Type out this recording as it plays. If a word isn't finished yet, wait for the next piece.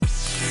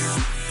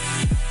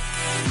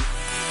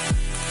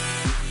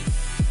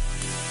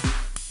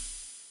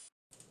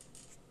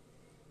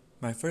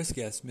My first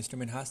guest, Mr.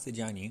 Minhas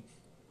Tejani,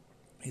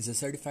 is a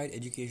certified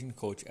education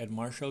coach at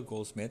Marshall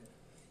Goldsmith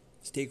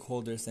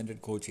Stakeholder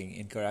Centered Coaching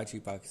in Karachi,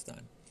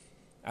 Pakistan.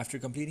 After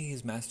completing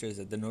his master's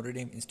at the Notre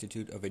Dame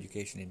Institute of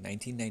Education in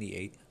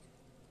 1998,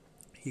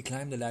 he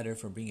climbed the ladder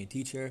from being a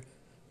teacher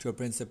to a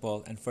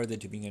principal and further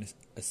to being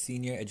a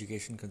senior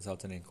education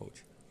consultant and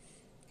coach.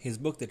 His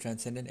book, The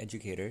Transcendent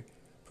Educator,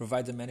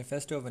 provides a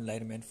manifesto of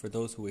enlightenment for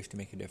those who wish to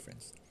make a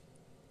difference.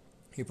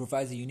 He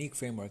provides a unique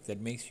framework that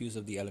makes use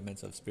of the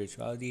elements of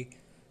spirituality,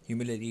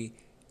 humility,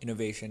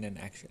 innovation, and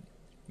action.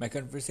 My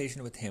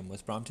conversation with him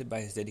was prompted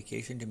by his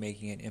dedication to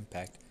making an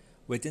impact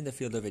within the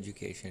field of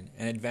education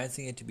and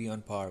advancing it to be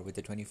on par with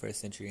the 21st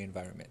century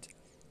environment.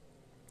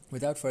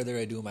 Without further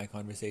ado, my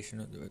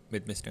conversation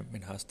with Mr.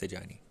 Minhas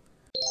Tejani.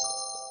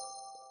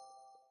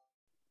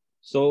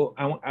 So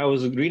I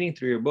was reading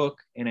through your book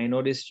and I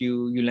noticed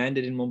you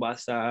landed in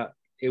Mombasa.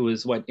 It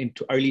was in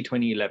early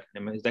 2011.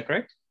 Is that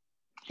correct?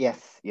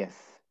 Yes, yes.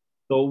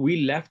 So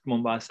we left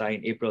Mombasa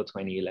in April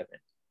 2011.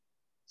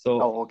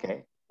 Oh,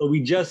 okay. So we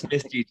just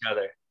missed each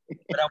other.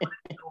 But I want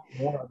to know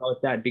more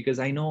about that because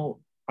I know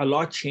a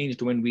lot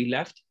changed when we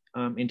left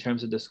in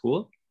terms of the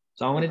school.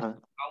 So I wanted to know,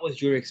 how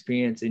was your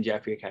experience in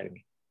Jaffrey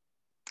Academy?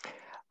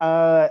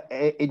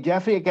 In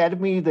Jaffrey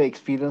Academy, the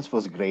experience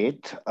was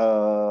great.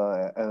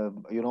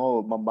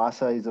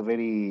 Mombasa is a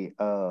very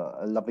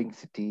loving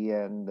city,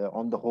 and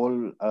on the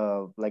whole,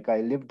 like I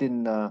lived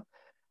in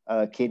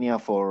Kenya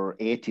for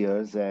 8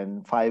 years,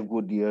 and 5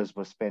 good years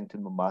were spent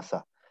in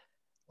Mombasa.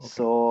 Okay.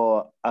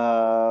 So,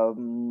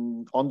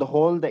 on the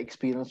whole, the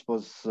experience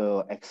was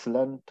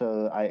excellent.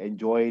 I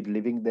enjoyed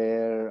living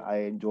there.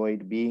 I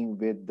enjoyed being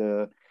with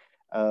the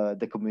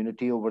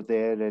community over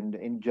there, and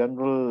in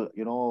general,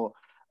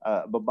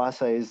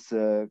 Mombasa is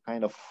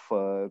kind of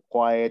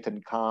quiet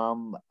and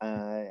calm,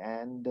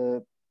 and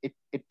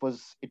it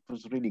was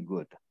really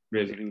good.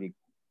 Really? It was really.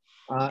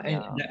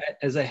 And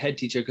as a head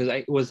teacher,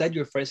 because was that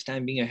your first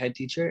time being a head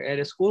teacher at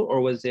a school,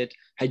 or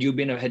had you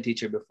been a head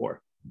teacher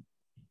before?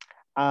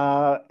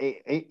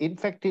 In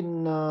fact,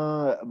 in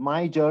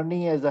my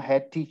journey as a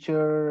head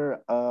teacher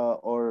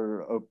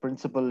or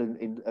principal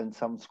in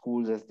some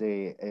schools, as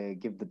they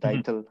give the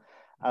title,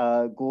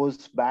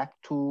 goes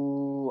back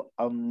to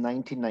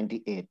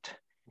 1998.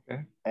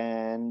 Okay.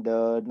 And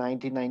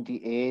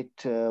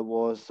 1998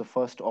 was the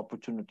first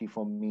opportunity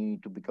for me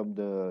to become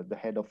the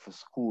head of a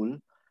school.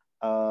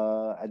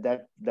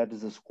 That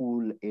is a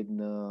school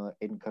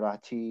in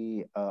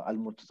Karachi, Al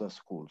Murtaza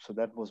School. So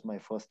that was my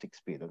first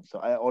experience. So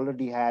I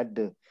already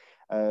had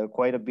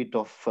quite a bit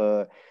of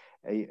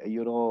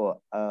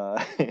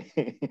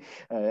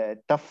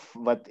tough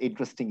but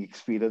interesting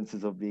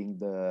experiences of being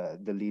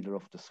the leader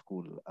of the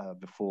school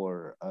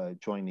before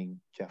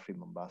joining Jaffrey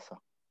Mombasa.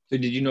 So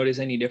did you notice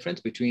any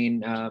difference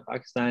between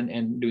Pakistan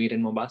and doing it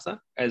in Mombasa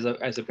as a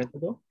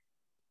principal?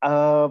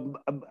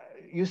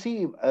 You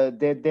see,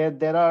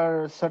 there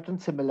are certain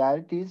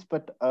similarities,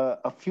 but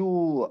a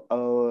few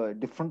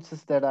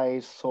differences that I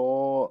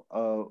saw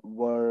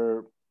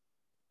were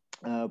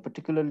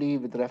particularly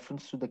with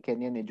reference to the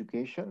Kenyan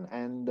education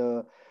and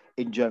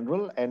in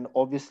general, and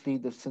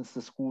obviously since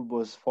the school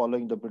was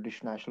following the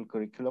British national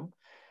curriculum.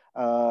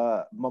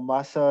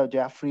 Mombasa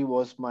Jaffrey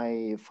was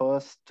my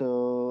first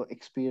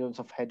experience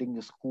of heading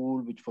a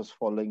school which was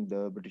following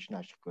the British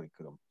national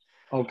curriculum.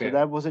 Okay. So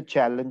that was a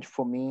challenge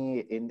for me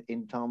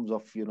in terms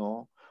of,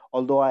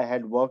 although I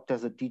had worked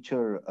as a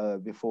teacher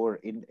before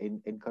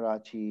in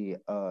Karachi,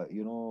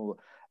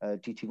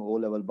 teaching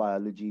O-level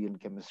biology and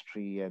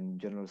chemistry and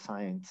general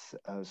science.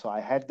 So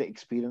I had the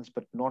experience,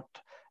 but not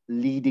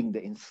leading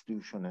the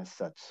institution as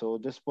such. So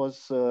this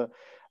was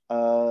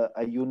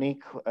a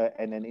unique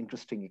and an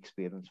interesting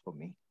experience for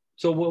me.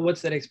 So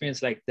what's that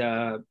experience like,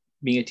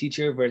 being a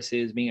teacher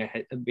versus being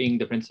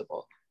the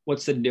principal?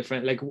 What's the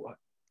difference? Like,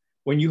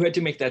 when you had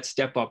to make that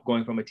step up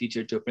going from a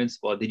teacher to a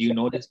principal, did you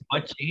notice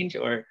much change,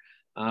 or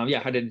how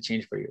did it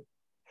change for you?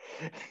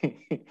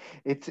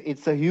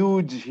 It's a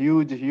huge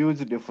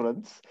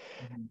difference.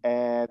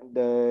 And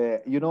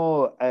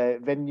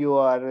when you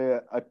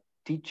are a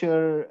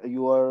teacher,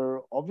 you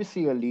are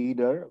obviously a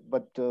leader,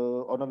 but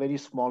on a very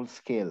small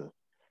scale.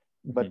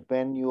 But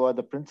when you are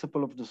the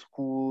principal of the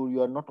school,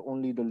 you are not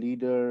only the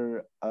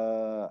leader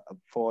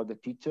for the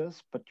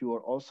teachers, but you are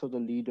also the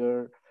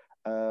leader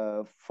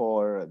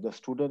for the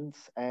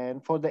students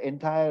and for the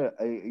entire,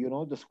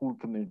 the school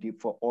community,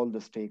 for all the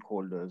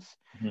stakeholders.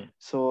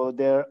 So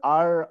there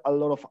are a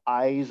lot of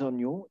eyes on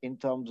you in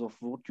terms of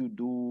what you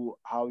do,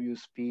 how you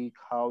speak,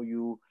 how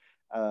you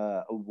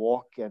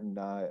walk, and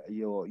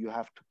you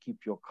have to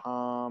keep your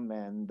calm.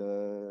 And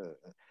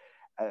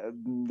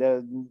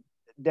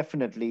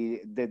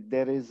definitely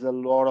there is a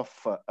lot of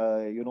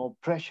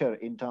pressure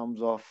in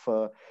terms of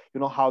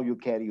how you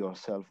carry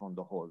yourself on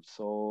the whole.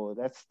 So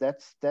that's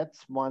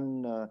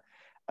one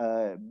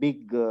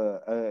big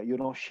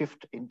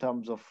shift in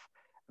terms of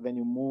when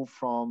you move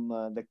from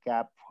the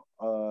cap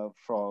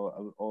from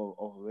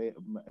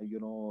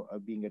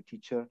being a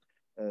teacher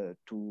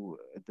to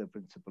the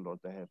principal or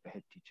the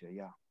head teacher.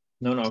 Yeah.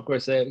 No, no, of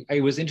course.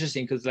 It was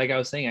interesting because, like I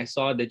was saying, I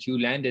saw that you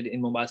landed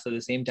in Mombasa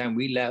the same time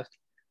we left.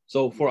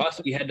 So for Yeah.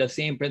 us, we had the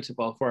same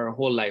principle for our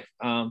whole life.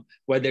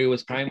 Whether it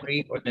was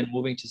primary or then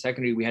moving to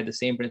secondary, we had the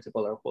same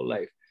principle our whole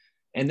life.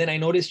 And then I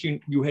noticed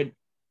you had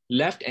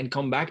left and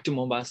come back to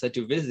Mombasa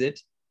to visit,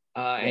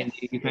 and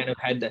Yes. you kind of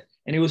had that.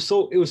 And it was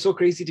so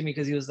crazy to me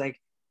because he was like,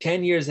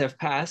 10 years have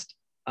passed.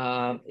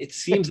 It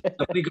seems like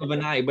a blink of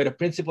an eye, but a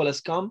principal has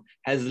come,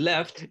 has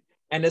left,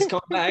 and has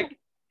come back,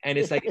 and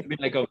it's been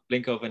like a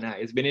blink of an eye.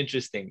 It's been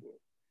interesting.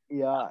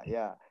 Yeah,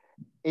 yeah.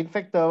 In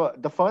fact,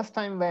 the first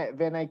time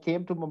when I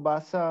came to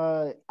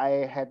Mombasa, I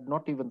had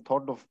not even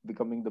thought of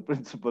becoming the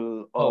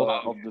principal Oh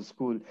wow. of the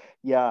school.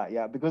 Yeah,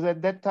 yeah, because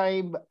at that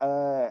time,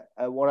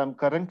 what I'm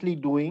currently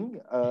doing,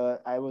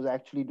 I was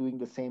actually doing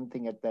the same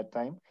thing at that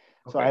time.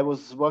 So Okay. I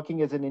was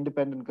working as an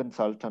independent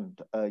consultant,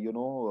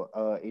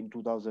 in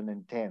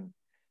 2010.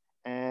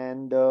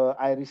 And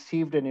I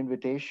received an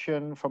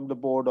invitation from the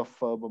board of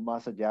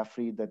Mombasa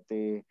Jaffrey that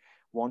they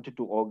wanted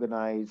to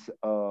organize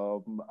a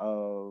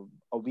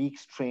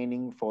week's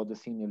training for the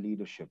senior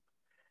leadership.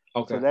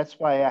 So Okay. that's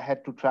why I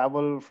had to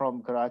travel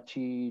from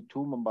Karachi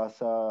to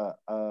Mombasa,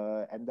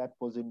 and that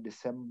was in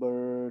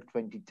December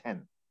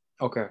 2010.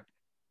 Okay.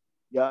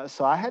 Yeah,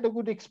 so I had a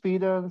good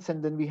experience,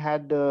 and then we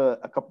had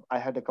a couple. I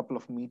had a couple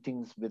of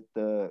meetings with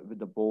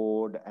the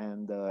board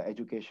and the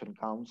education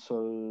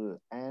council,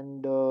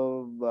 and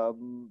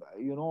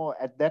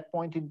at that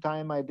point in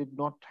time, I did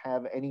not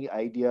have any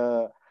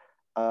idea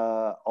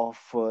of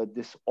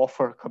this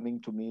offer coming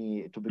to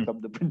me to become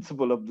the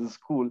principal of the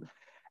school.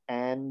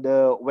 And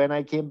when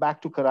I came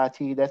back to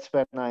Karachi, that's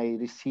when I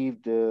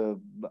received,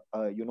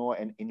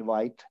 an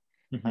invite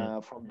Mm-hmm.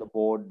 from the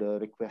board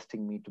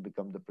requesting me to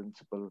become the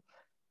principal.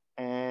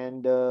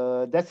 And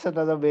that's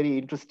another very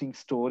interesting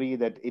story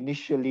that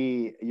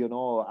initially,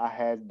 I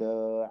had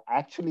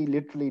actually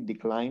literally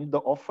declined the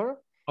offer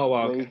Oh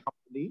wow. Okay. very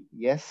humbly.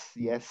 Yes,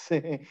 yes.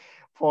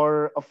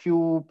 For a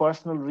few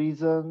personal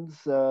reasons,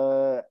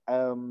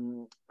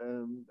 when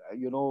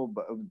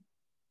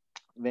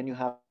you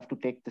have to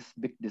take this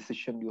big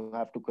decision, you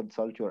have to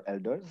consult your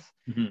elders.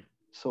 Mm-hmm.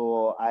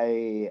 So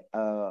I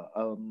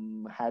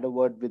had a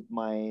word with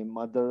my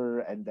mother,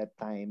 and that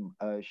time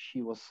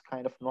she was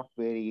kind of not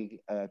very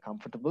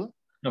comfortable.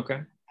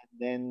 Okay.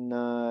 Then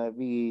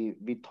we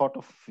thought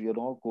of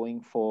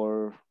going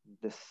for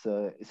this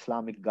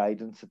Islamic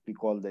guidance that we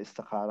call the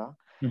istikhara.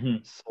 Mm-hmm.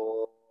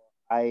 So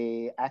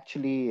I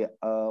actually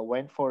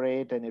went for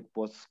it, and it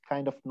was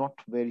kind of not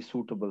very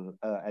suitable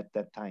at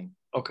that time.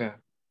 Okay.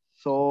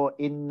 So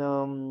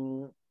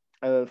in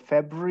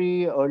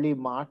February, early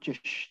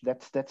Marchish,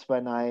 that's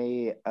when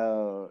I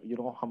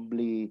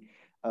humbly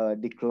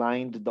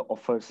declined the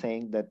offer,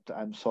 saying that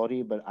I'm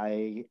sorry, but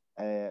I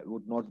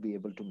would not be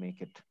able to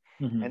make it.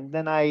 Mm-hmm. And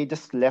then I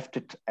just left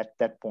it at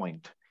that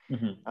point.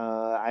 Mm-hmm.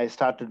 I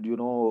started,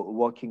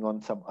 working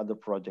on some other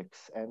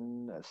projects,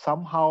 and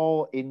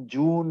somehow in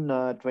June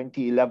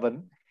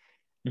 2011,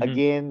 Mm-hmm.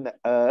 again,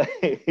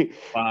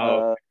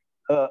 Wow.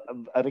 uh, a,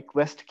 a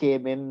request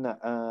came in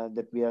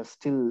that we are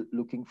still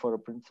looking for a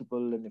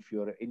principal, and if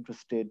you're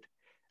interested,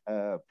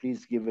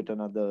 please give it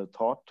another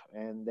thought.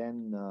 And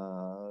then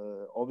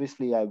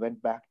obviously I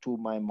went back to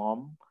my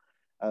mom.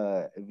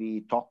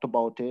 We talked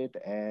about it,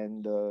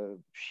 and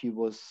she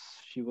was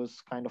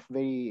kind of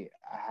very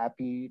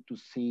happy to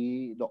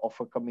see the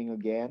offer coming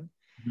again.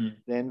 Mm-hmm.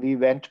 Then we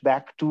went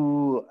back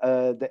to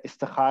the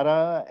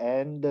istikhara,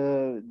 and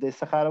the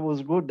istikhara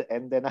was good.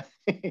 And then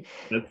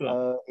That's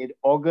a, in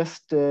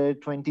August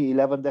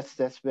 2011,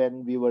 that's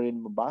when we were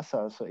in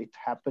Mombasa. So it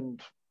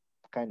happened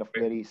kind of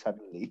very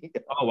suddenly.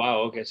 oh wow.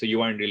 Okay. So you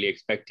weren't really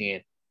expecting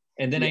it.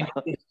 And then I Yeah.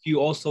 noticed you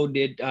also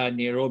did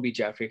Nairobi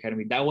Jaffrey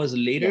Academy. That was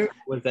later, Yes.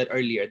 or was that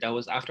earlier? That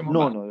was after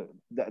No, Mombasa? no,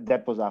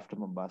 that was after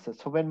Mombasa.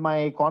 So when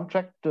my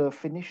contract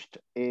finished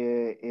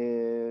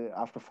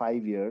after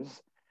 5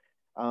 years,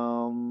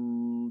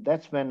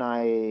 that's when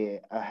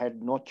I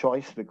had no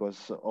choice,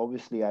 because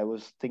obviously I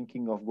was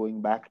thinking of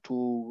going back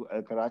to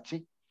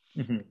Karachi.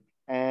 Mm-hmm.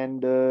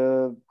 And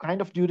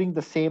kind of during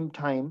the same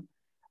time,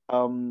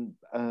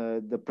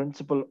 the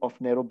principal of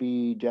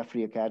Nairobi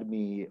Jaffrey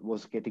Academy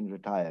was getting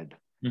retired.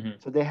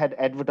 Mm-hmm. So they had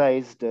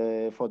advertised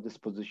for this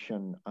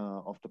position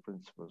of the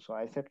principal. So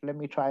I said, let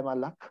me try my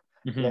luck.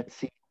 Mm-hmm. Let's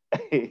see I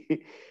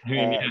mean,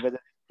 yeah. whether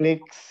it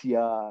clicks.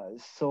 Yeah.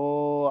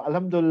 So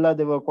Alhamdulillah,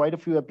 there were quite a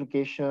few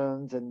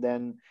applications. And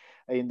then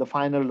in the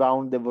final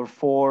round, there were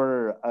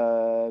four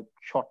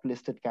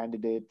shortlisted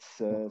candidates.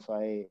 So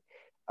I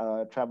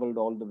traveled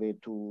all the way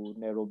to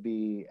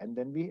Nairobi, and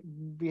then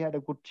we had a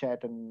good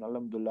chat, and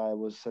Alhamdulillah, I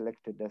was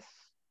selected as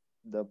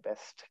the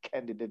best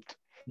candidate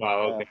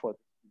Wow. Okay. for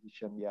the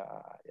position. Yeah,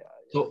 yeah,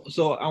 yeah.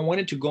 So I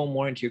wanted to go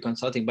more into your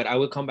consulting, but I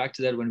will come back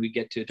to that when we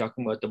get to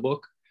talking about the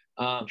book.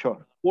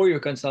 Sure. For your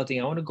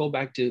consulting, I want to go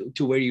back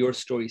to where your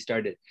story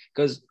started,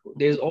 because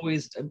there's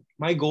always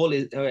my goal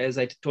is, as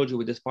I told you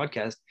with this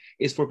podcast,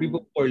 is for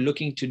people who are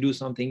looking to do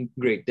something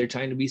great. They're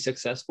trying to be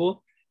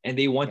successful, and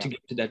they want Yeah. to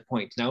get to that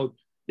point. Now,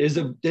 there's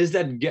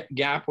that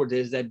gap, or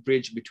there's that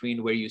bridge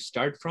between where you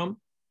start from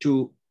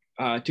to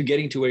to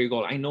getting to where you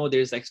go? I know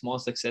there's like small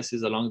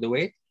successes along the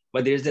way,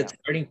 but there's that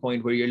starting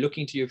point where you're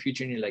looking to your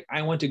future and you're like,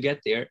 I want to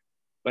get there,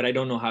 but I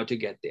don't know how to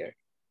get there.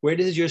 Where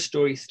does your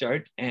story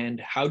start? And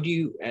how do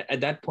you,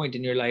 at that point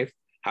in your life,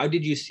 how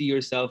did you see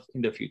yourself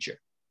in the future?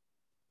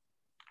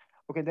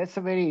 Okay, that's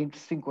a very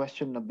interesting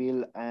question,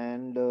 Nabil.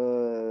 And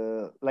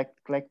like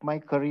my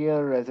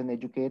career as an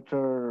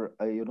educator,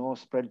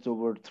 spreads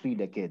over 3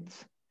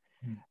 decades.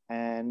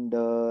 And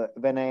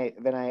when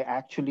I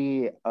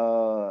actually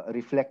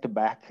reflect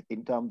back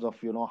in terms of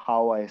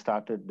how I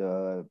started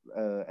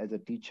as a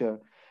teacher,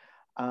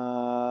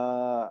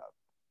 uh,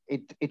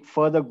 it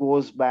further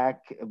goes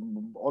back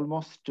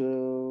almost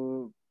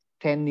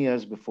 10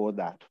 years before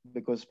that,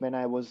 because when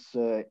I was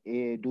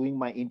doing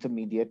my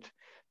intermediate,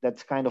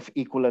 that's kind of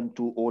equivalent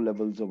to O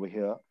levels over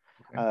here.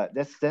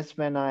 Okay. That's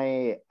when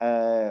I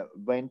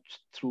went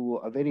through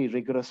a very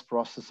rigorous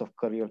process of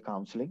career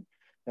counseling.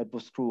 That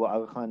was through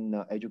Aga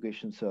Khan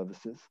Education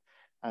Services.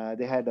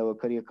 They had a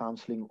career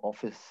counseling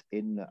office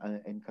in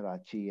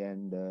Karachi,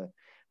 and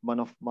one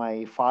of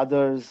my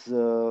father's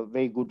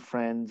very good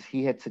friends,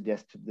 he had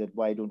suggested that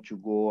why don't you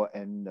go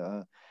and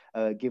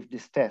give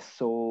this test.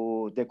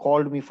 So they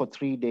called me for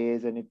 3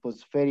 days, and it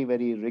was very,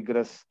 very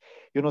rigorous,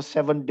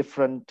 7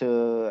 different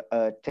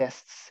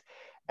tests.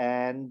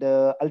 And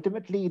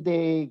ultimately,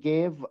 they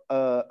gave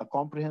a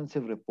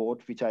comprehensive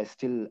report, which I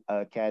still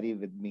carry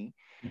with me.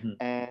 Mm-hmm.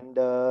 And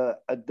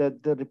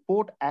the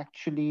report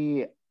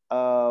actually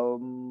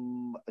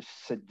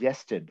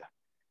suggested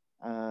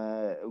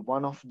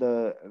one of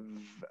the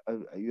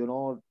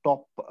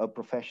top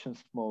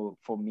professions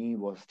for me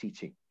was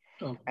teaching.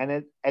 Oh.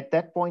 And at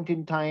that point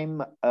in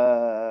time,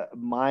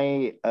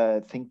 my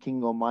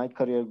thinking or my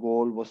career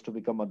goal was to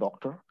become a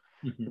doctor,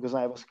 Mm-hmm. because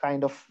I was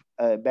kind of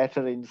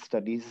better in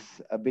studies,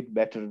 a bit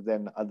better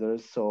than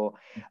others. So,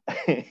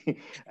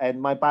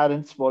 and my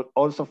parents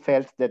also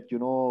felt that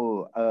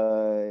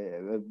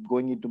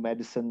going into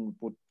medicine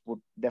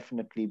would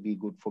definitely be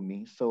good for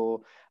me.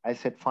 So I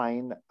said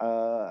fine.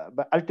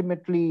 But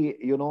ultimately,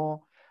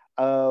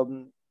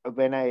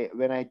 when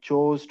I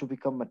chose to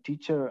become a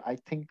teacher, I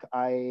think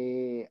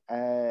I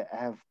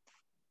have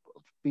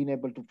been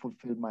able to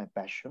fulfill my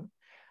passion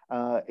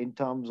in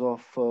terms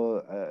of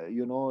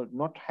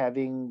not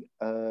having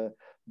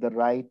the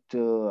right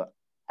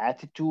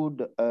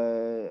attitude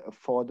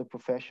for the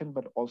profession,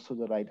 but also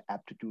the right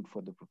aptitude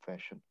for the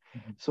profession.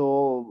 Mm-hmm.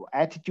 So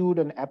attitude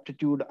and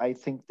aptitude, I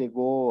think they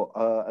go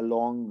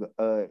along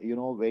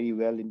very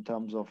well in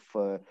terms of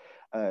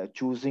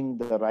choosing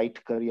the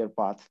right career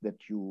paths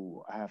that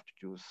you have to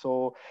choose.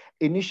 So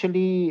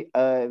initially,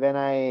 when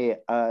I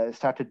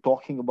started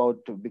talking about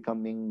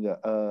becoming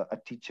a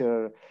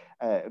teacher,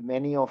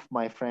 many of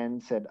my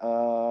friends said,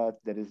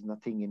 there is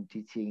nothing in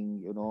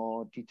teaching,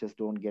 teachers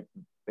don't get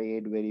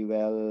paid very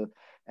well,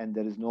 and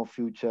there is no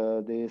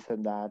future, this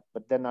and that.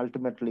 But then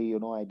ultimately,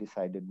 I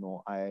decided,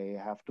 no, I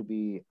have to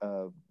be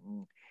a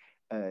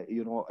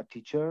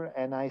teacher.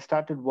 And I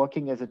started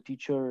working as a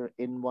teacher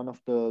in one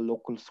of the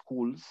local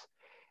schools,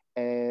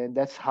 and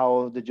that's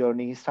how the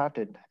journey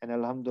started. And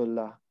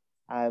Alhamdulillah,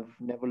 I've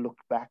never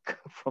looked back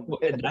from Well,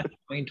 there. at that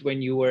point, when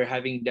you were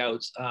having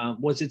doubts,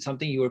 was it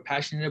something you were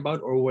passionate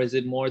about, or was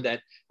it more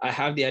that I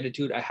have the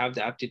attitude, I have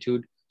the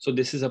aptitude, so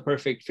this is a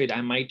perfect fit?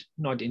 I might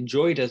not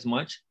enjoy it as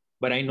much,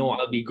 but I know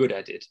I'll be good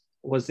at it.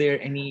 Was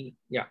there any?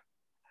 Yeah.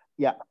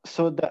 Yeah.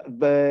 So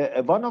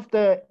the one of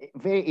the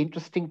very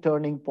interesting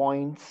turning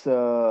points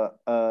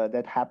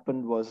that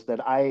happened was that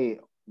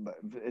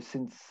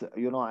since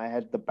I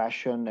had the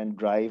passion and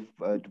drive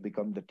to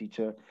become the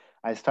teacher,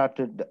 I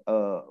started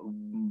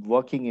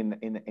working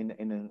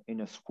in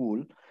a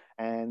school,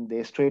 and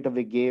they straight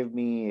away gave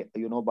me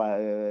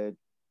to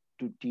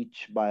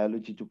teach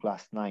biology to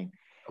class 9.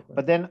 Okay.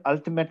 But then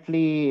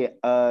ultimately,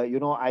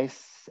 I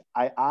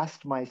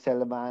asked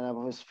myself, and I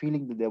was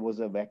feeling that there was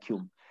a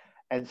vacuum.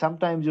 And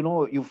sometimes,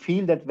 you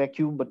feel that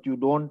vacuum, but you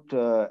don't,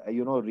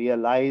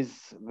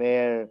 realize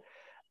where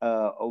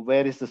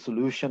is the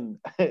solution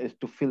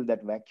to fill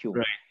that vacuum.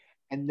 Right.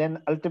 And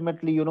then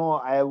ultimately,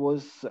 I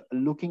was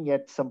looking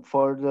at some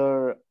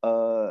further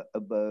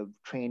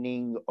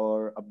training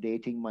or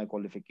updating my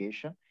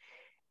qualification.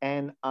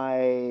 And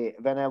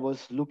when I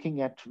was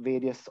looking at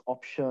various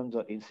options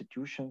or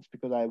institutions,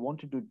 because I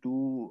wanted to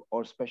do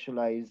or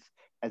specialize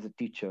as a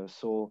teacher.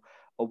 So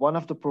one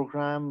of the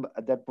program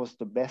that was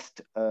the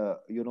best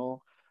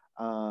available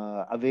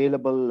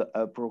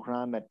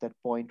program at that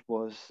point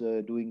was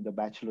doing the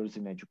bachelor's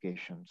in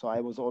education. So I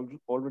was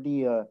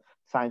already a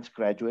science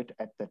graduate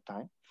at that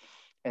time.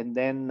 And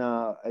then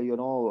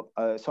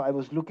so I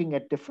was looking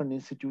at different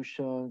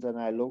institutions, and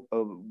I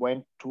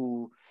went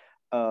to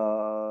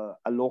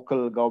a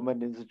local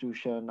government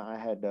institution. I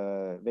had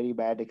a very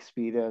bad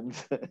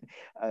experience.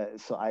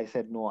 So I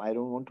said, no, I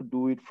don't want to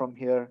do it from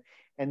here.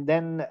 And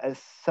then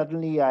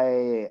suddenly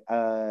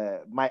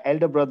my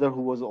elder brother,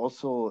 who was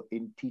also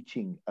in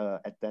teaching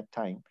at that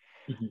time,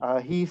 Mm-hmm.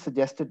 he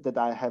suggested that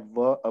I have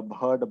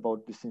heard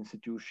about this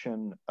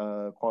institution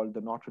called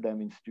the Notre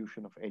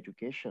Institution of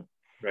Education.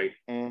 Right.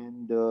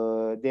 And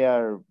they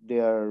are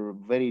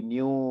very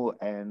new,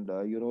 and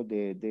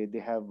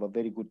they have a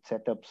very good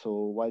setup. So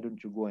why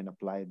don't you go and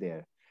apply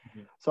there?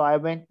 Mhm. So I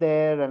went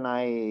there and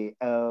I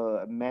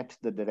met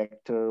the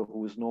director,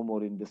 who is no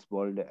more in this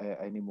world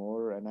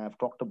anymore, and I've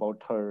talked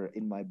about her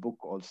in my book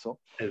also.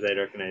 As I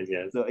recognize,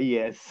 yes. So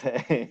yes,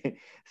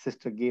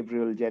 Sister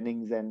Gabriel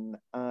Jennings, and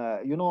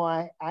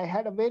I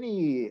had a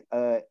very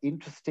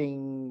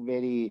interesting,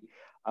 very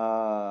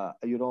heart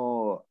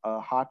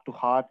to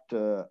heart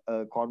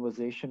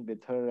conversation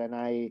with her, and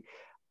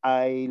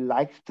I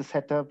liked the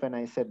setup, and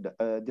I said,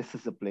 this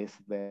is a place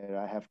where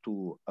I have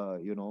to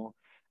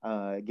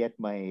get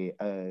my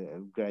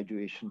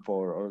graduation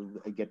for, or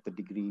get the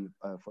degree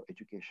for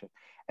education.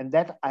 And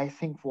that, I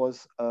think,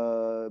 was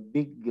a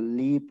big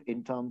leap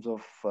in terms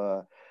of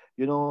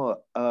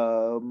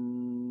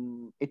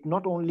it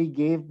not only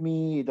gave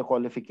me the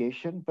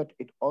qualification, but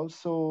it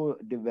also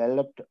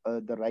developed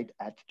the right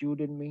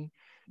attitude in me,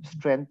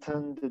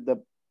 strengthened the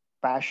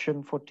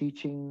passion for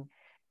teaching,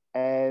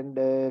 and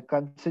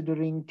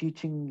considering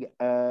teaching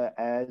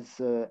as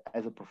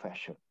a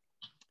profession.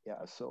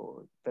 Yeah,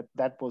 so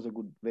that was a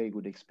very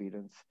good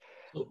experience.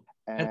 So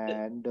at the,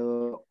 And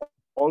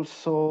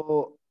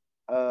also,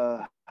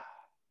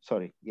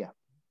 sorry, yeah.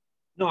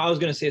 no, I was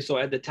going to say, so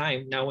at the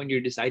time, now when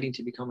you're deciding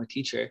to become a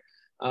teacher,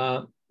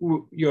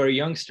 you're a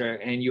youngster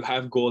and you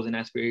have goals and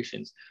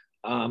aspirations.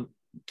 Um,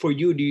 for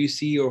you, do you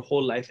see your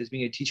whole life as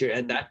being a teacher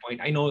at Mm, that point?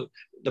 I know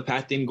the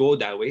path didn't go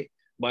that way,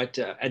 but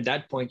at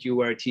that point, you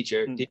were a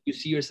teacher. mm. Did you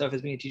see yourself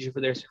as being a teacher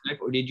for the rest of your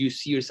life, or did you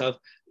see yourself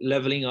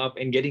leveling up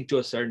and getting to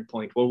a certain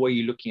point? What were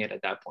you looking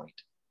at that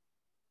point?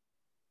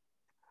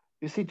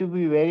 You see, to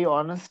be very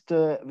honest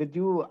with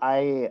you,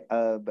 I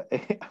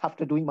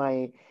after doing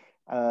my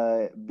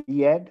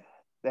B.Ed,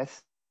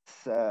 that's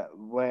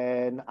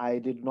when I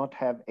did not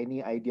have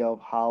any idea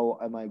of how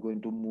am I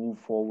going to move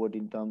forward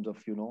in terms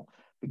of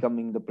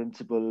becoming the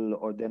principal,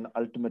 or then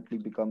ultimately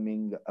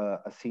becoming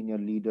a senior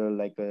leader,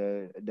 like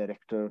a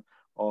director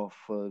of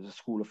the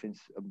school of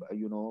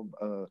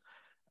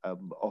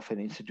of an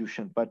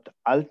institution. But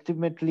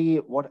ultimately,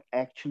 what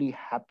actually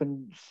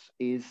happens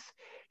is,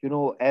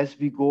 as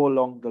we go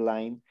along the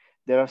line,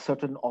 there are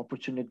certain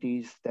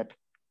opportunities that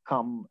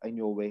come in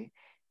your way.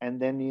 And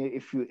then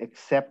if you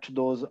accept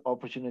those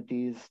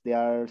opportunities, they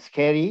are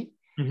scary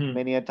Mm-hmm.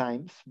 many a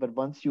times. But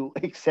once you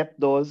accept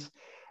those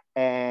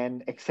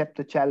and accept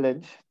the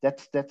challenge,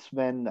 that's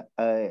when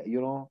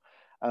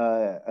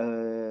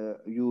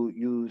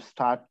you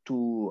start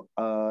to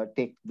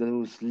take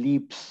those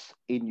leaps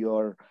in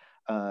your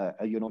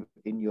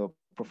in your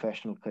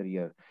professional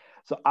career.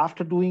 So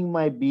after doing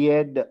my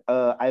B.Ed,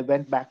 I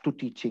went back to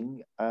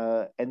teaching,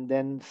 and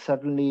then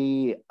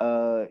suddenly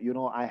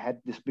I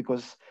had this,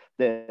 because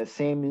the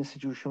same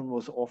institution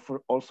was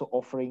also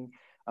offering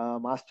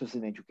masters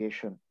in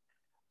education.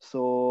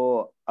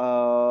 So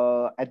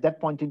at that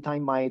point in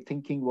time, my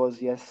thinking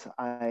was, yes,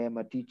 I am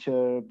a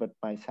teacher, but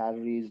my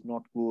salary is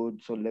not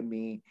good. So let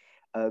me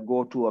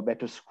go to a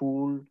better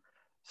school.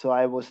 So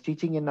I was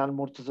teaching in Al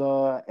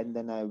Murtaza, and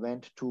then I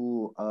went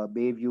to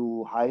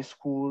Bayview High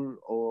School,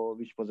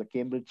 which was a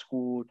Cambridge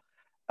school,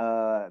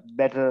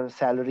 better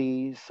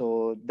salary.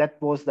 So that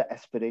was the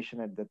aspiration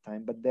at that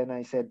time. But then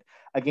I said,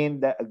 again,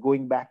 that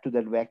going back to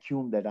that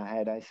vacuum that I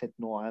had, I said,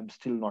 no, I'm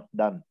still not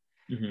done.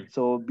 Mm-hmm.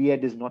 So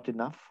B.Ed is not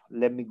enough.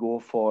 Let me go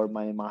for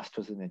my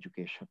master's in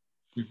education.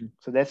 Mm-hmm.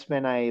 So that's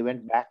when I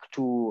went back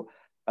to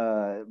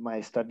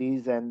my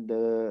studies, and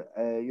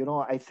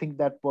I think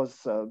that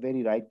was a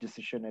very right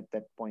decision at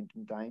that point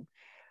in time.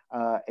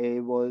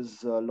 It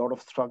was a lot of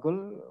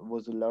struggle,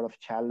 was a lot of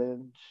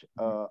challenge.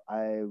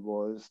 I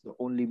was the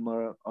only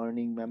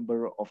earning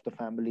member of the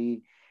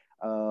family.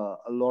 A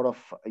lot of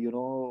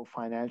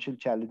financial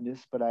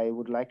challenges, but I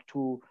would like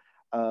to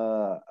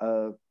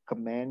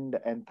commend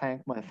and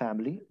thank my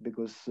family,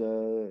 because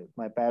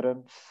my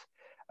parents,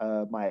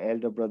 my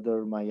elder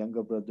brother, my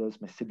younger brothers,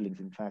 my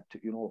siblings, in fact,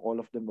 all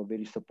of them were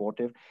very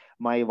supportive.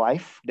 My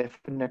wife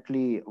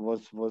definitely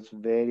was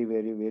very,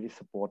 very, very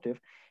supportive,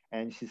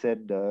 and she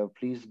said,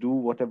 please do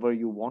whatever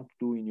you want to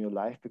do in your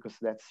life, because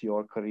that's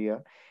your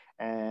career.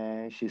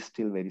 And she's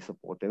still very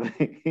supportive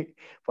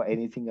for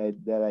anything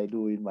that I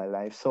do in my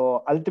life.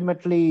 So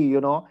ultimately,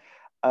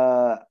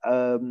 uh,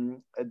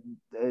 um,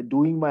 uh,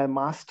 doing my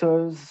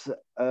masters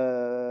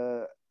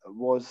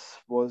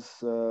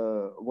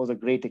was a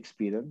great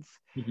experience.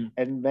 Mm-hmm.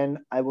 And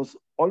when I was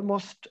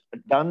almost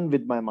done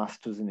with my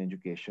masters in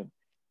education,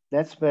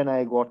 that's when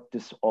I got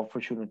this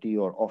opportunity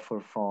or offer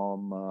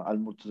from Al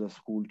Murtaza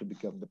School to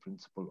become the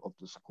principal of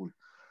the school.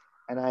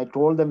 And I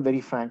told them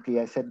very frankly,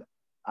 I said,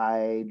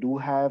 I do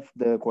have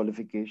the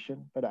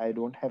qualification, but I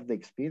don't have the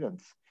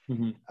experience.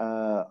 Mm-hmm.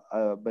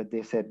 But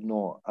they said,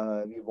 no,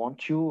 we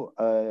want you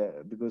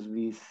because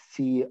we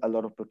see a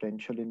lot of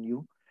potential in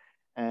you.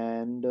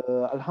 And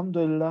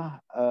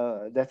Alhamdulillah,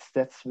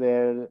 that's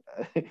where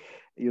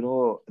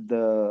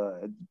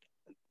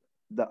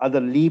the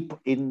other leap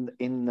in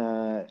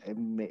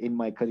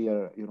my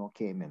career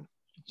came in.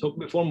 So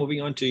before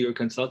moving on to your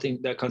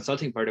consulting, the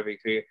consulting part of your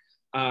career,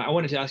 I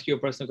wanted to ask you a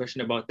personal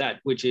question about that,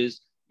 which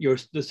is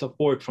the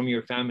support from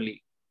your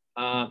family.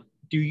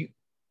 Do you,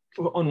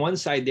 on one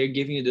side, they're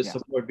giving you the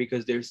support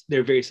because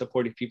they're very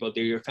supportive people,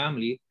 they're your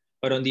family,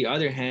 but on the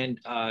other hand,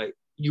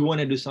 you want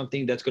to do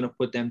something that's going to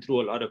put them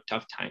through a lot of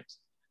tough times.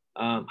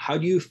 How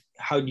do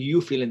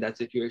you feel in that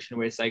situation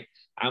where it's like,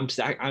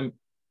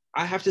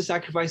 I have to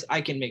sacrifice,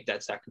 I can make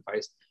that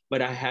sacrifice,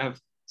 but I have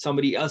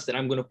somebody else that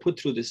I'm going to put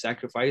through this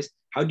sacrifice?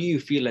 How do you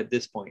feel at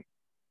this point?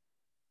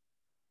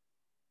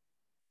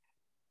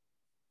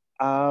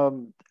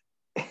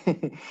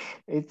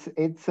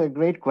 It's a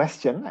great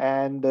question,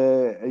 and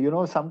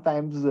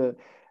sometimes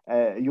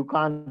you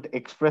can't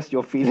express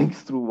your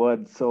feelings through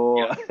words. So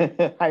Yeah.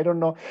 I don't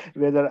know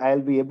whether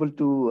I'll be able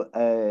to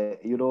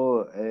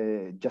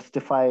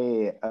justify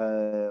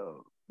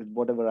with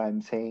whatever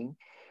I'm saying.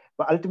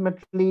 But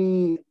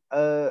ultimately,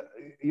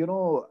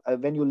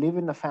 when you live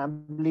in a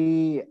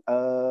family,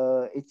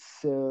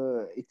 it's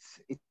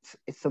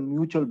a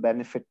mutual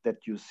benefit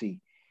that you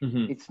see.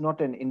 Mm-hmm. It's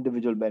not an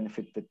individual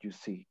benefit that you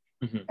see.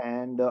 Mm-hmm.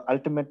 And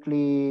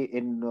ultimately,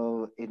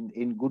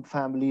 in good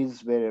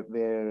families where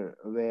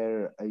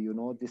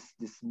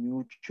this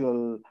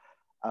mutual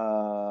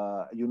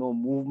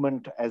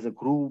movement as a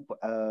group,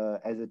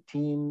 as a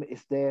team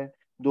is there,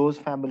 those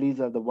families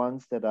are the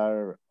ones that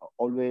are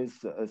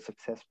always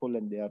successful,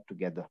 and they are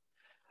together.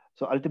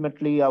 So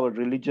ultimately, our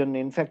religion,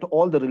 in fact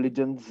all the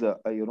religions,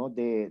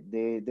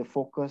 they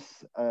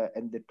focus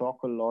and they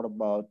talk a lot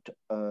about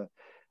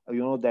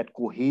that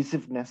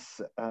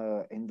cohesiveness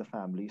in the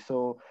family.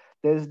 So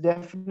there's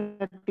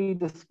definitely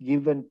this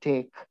give and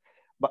take,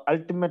 but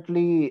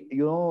ultimately,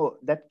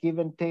 that give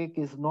and take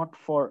is not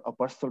for a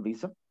personal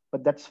reason,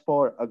 but that's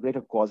for a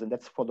greater cause, and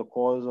that's for the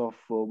cause of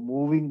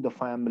moving the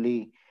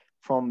family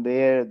from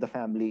where the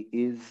family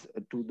is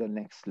to the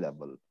next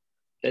level.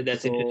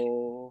 That's interesting.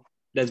 So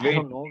That's I very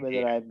don't know interesting to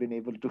whether hear. I've been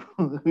able to.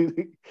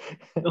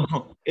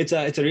 No, it's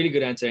a really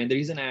good answer. And the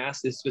reason I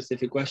asked this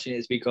specific question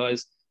is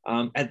because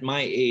at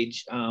my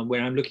age,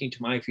 where I'm looking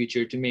to my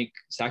future to make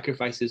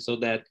sacrifices so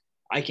that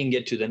I can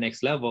get to the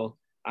next level,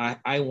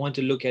 I want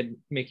to look at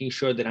making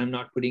sure that I'm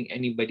not putting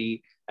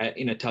anybody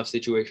in a tough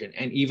situation.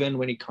 And even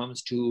when it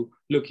comes to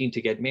looking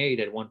to get married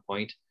at one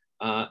point,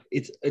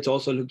 it's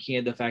also looking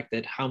at the fact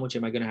that how much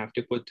am I going to have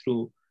to put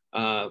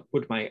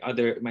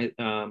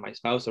my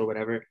spouse or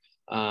whatever.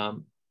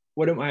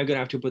 What am I going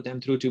to have to put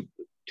them through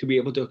to be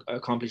able to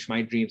accomplish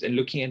my dreams, and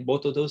looking at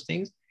both of those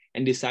things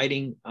and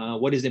deciding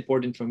what is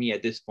important for me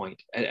at this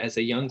point as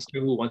a youngster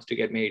who wants to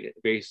get married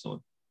very soon.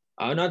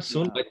 Not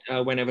soon, Yeah.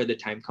 but whenever the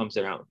time comes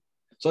around.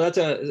 So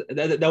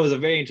that was a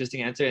very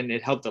interesting answer, and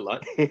it helped a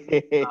lot.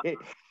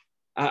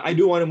 I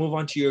do want to move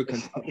on to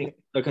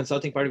the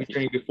consulting part of your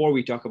journey before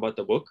we talk about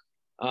the book.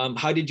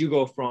 How did you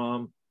go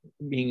from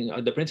being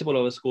the principal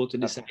of a school to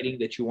deciding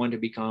that you want to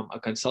become a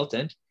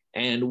consultant,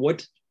 and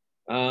what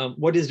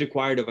is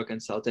required of a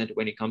consultant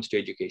when it comes to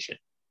education?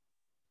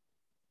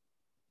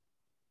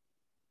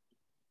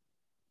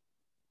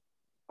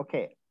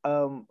 Okay.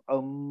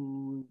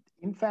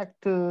 In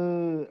fact,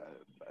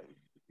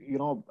 you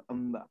know,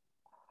 um,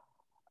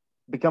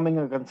 becoming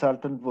a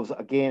consultant was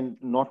again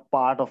not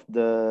part of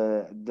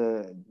the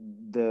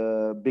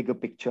bigger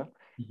picture.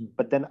 Mm-hmm.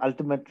 But then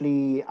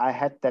ultimately, I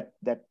had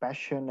that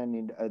passion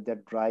and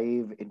that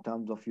drive in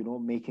terms of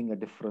making a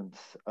difference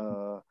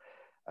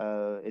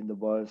in the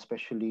world,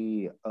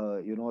 especially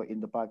in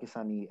the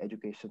Pakistani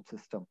education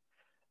system.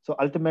 So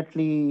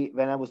ultimately,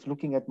 when I was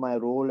looking at my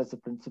role as a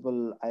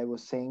principal, I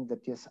was saying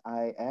that yes,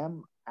 I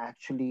am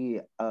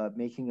actually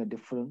making a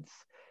difference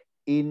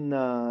in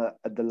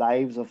the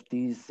lives of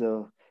these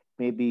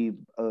maybe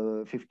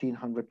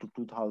 1,500 to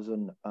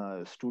 2,000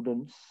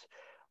 students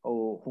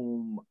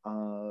whom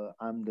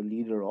I'm the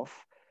leader of.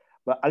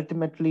 But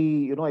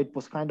ultimately, it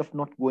was kind of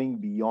not going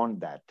beyond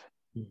that.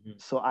 Mm-hmm.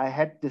 So I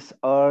had this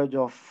urge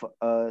of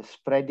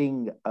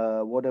spreading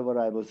whatever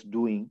I was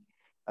doing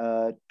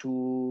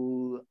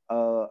to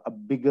a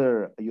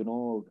bigger,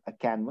 a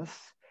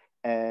canvas,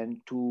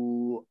 and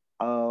to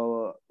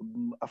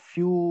a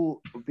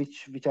few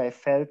which I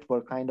felt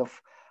were kind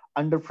of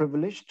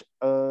underprivileged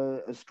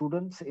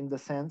students, in the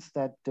sense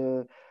that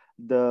the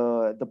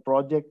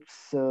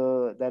projects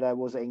that I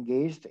was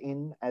engaged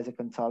in as a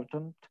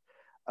consultant.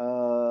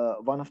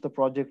 One of the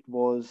project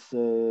was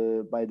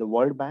by the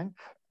World Bank,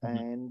 Mm-hmm.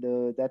 and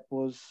that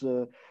was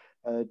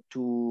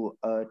to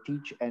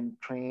teach and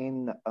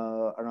train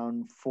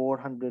around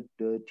 400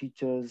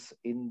 teachers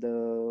in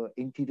the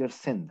interior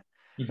Sindh.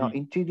 Now, Mm-hmm.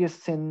 interior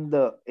Sindh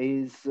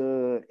is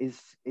a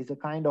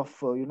kind of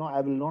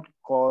I will not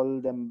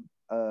call them.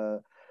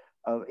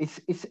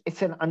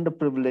 It's an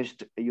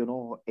underprivileged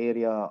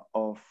area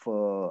of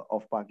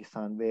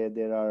Pakistan, where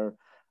there are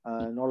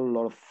not a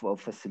lot of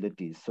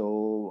facilities.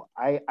 So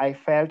I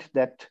felt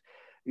that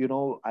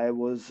I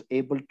was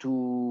able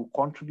to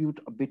contribute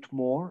a bit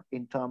more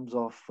in terms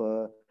of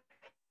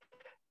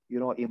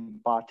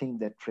imparting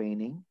that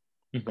training.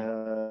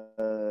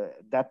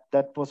 Mm-hmm.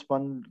 That was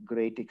one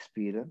great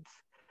experience.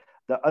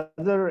 The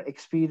other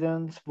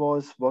experience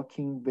was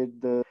working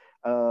with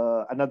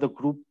another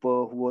group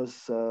who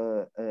was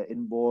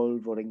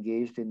involved or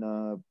engaged in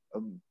a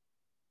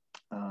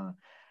uh,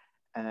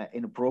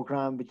 in a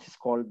program which is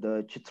called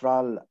the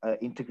Chitral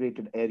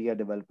Integrated Area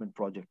Development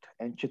Project.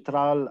 And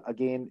Chitral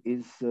again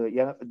is,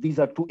 yeah, these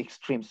are two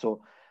extremes.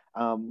 So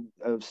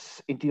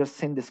interior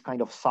Sindh is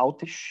kind of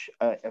southish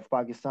of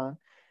Pakistan,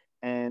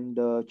 and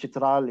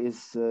Chitral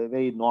is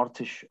very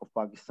northish of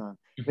Pakistan.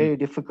 Very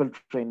difficult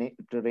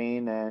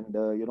terrain, and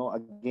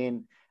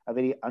again, a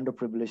very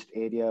underprivileged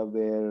area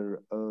where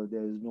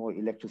there is no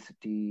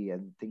electricity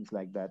and things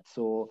like that.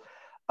 So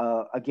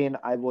again,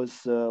 I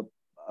was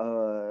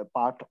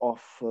part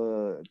of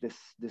this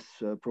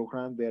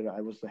program where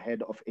I was the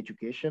head of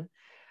education.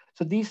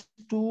 So these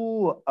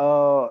two,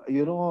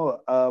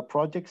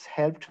 projects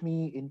helped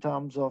me in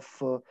terms of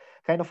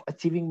kind of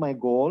achieving my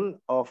goal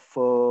of,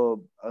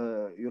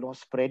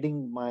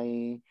 spreading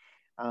my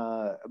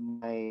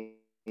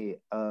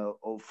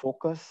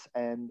focus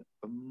and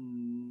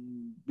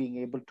being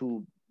able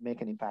to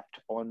make an impact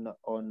on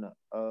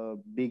a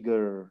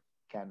bigger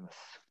canvas.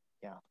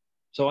 Yeah.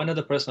 So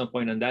another personal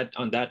point on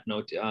that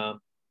note,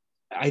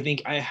 I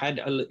think I had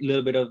a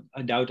little bit of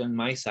a doubt on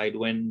my side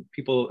when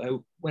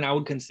when I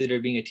would consider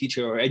being a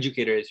teacher or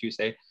educator, as you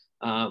say,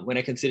 when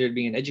I considered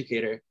being an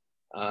educator,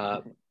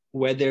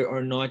 whether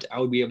or not I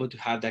would be able to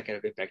have that kind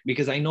of impact.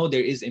 Because I know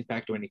there is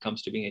impact when it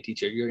comes to being a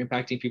teacher. You're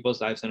impacting people's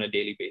lives on a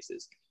daily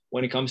basis.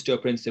 When it comes to a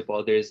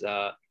principal, there's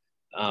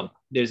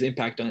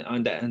impact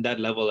on that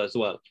level as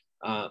well.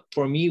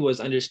 For me, was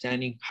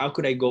understanding how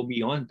could I go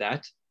beyond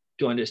that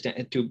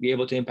to be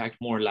able to impact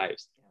more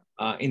lives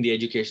in the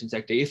education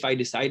sector if I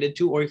decided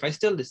to, or if I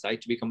still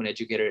decide to become an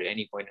educator at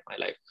any point in my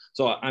life.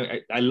 So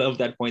I love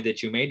that point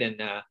that you made, and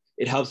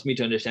it helps me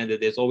to understand that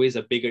there's always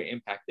a bigger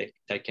impact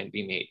that can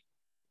be made.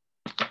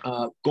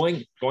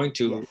 Going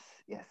to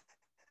yes.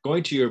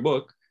 Going to your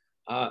book,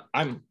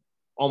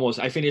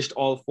 I finished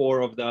all four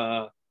of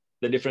the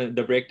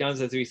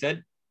breakdowns, as we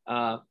said.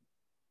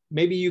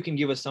 Maybe you can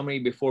give a summary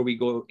before we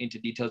go into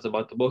details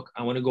about the book.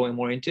 I want to go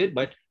more into it,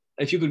 but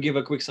if you could give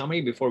a quick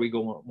summary before we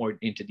go more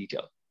into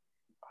detail.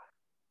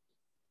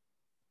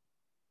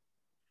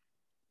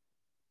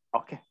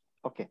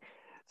 Okay.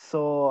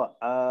 So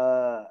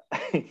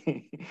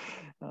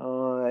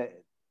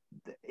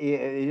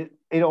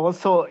it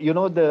also,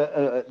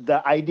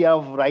 the idea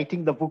of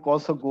writing the book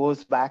also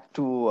goes back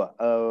to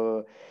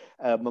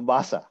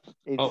Mombasa.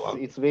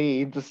 It's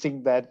very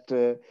interesting that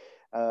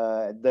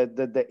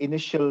the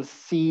initial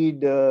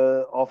seed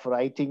of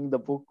writing the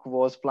book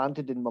was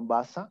planted in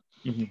Mombasa.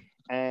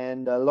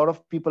 And a lot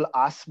of people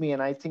ask me,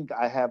 and I think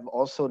I have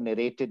also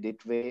narrated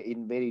it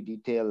in very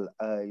detail,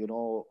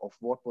 of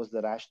what was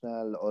the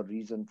rationale or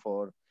reason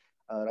for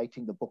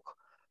writing the book.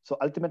 So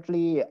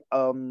ultimately,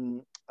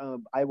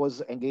 I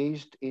was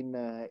engaged in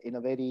a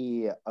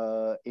very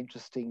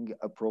interesting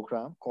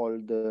program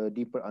called the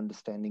Deeper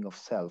Understanding of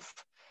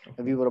Self. Okay.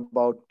 And we were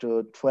about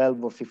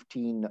 12 or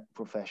 15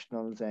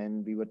 professionals,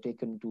 and we were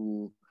taken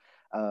to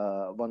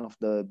one of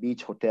the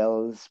beach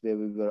hotels where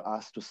we were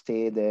asked to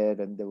stay there,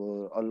 and there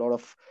were a lot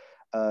of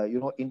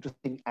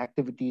interesting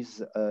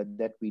activities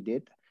that we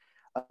did.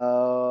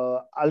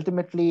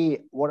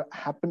 Ultimately, what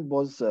happened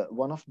was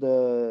one of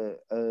the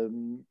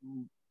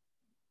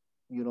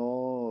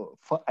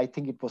I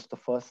think it was the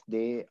first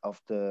day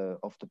of the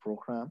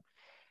program,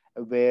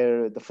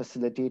 where the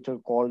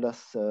facilitator called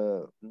us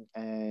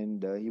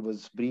and he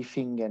was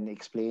briefing and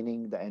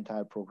explaining the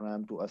entire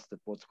program to us, that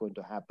what's going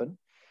to happen.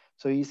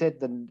 So he said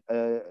the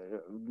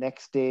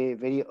next day,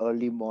 very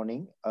early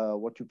morning,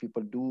 what you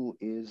people do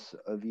is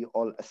we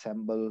all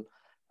assemble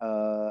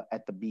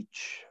at the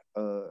beach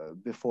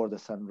before the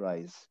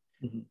sunrise.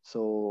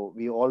 So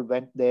we all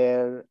went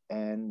there,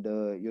 and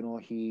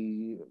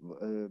he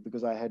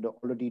because I had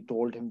already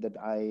told him that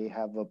I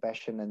have a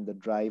passion and the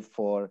drive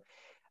for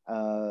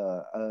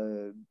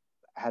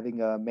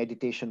having a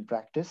meditation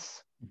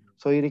practice.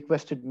 So he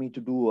requested me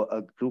to do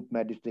a group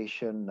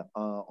meditation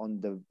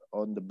on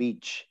the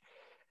beach.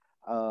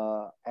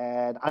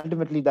 And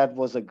ultimately that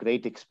was a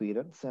great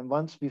experience. And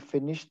once we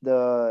finished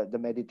the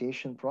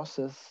meditation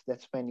process,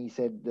 that's when he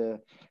said,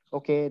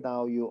 okay,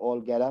 now you all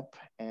get up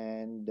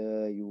and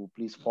you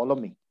please follow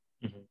me.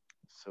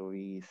 So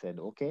we said,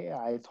 okay.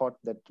 I thought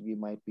that we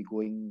might be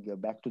going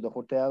back to the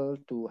hotel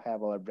to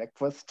have our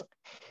breakfast.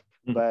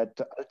 But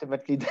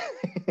ultimately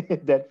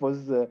that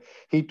was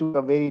he took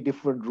a very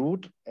different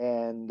route,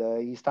 and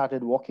he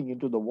started walking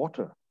into the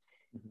water.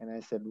 And I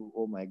said,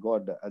 oh my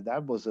God,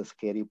 that was a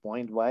scary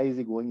point. Why is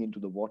he going into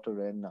the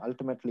water? And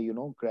ultimately,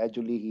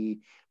 gradually he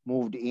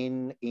moved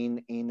in,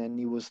 and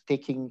he was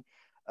taking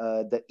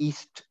the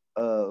east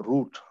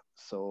route.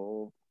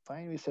 So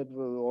finally, we said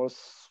we was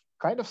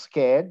kind of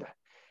scared.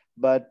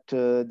 But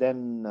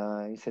then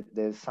he said,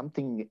 there's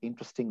something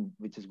interesting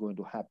which is going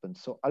to happen.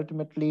 So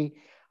ultimately,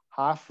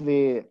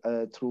 halfway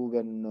through,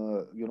 when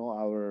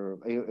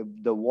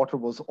the water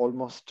was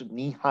almost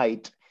knee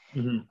height,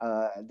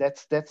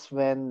 that's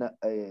when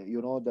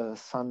the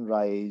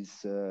sunrise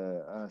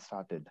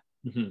started.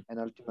 And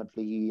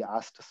ultimately he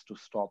asked us to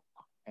stop,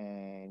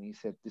 and he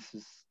said, this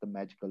is the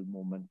magical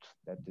moment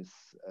that is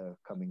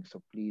coming, so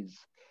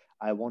please,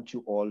 I want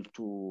you all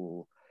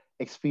to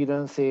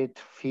experience it,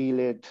 feel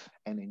it,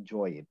 and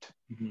enjoy it.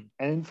 Mhm.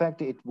 And in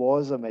fact, it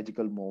was a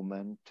magical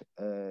moment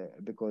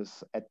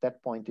because at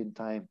that point in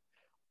time,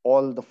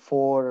 all the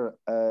four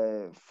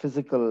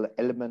physical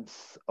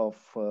elements of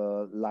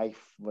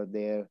life were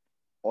there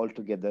all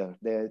together.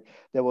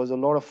 There was a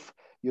lot of,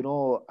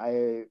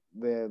 I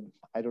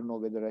don't know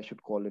whether I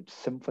should call it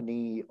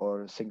symphony or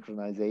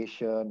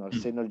synchronization or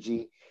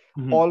synergy.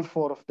 Mhm. All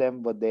four of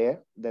them were there.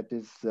 That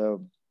is,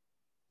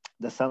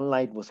 the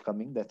sunlight was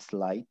coming. That's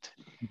light.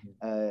 Mhm.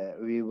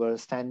 We were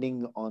standing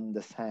on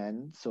the sand,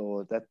 so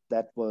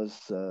that was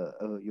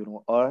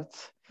earth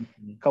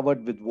Mhm.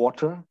 covered with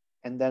water,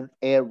 and then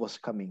air was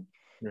coming.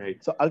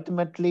 Right. So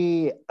ultimately,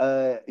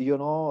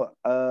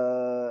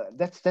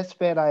 that's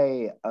where I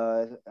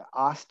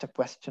asked a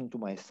question to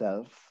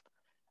myself,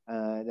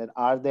 that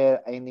are there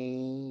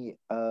any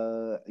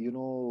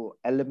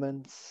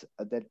elements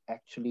that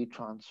actually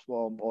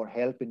transform or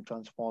help in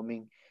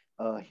transforming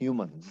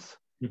humans.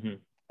 Mhm.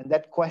 And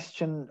that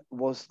question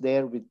was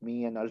there with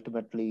me, and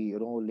ultimately,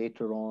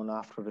 later on,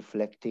 after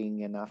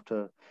reflecting and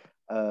after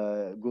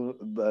a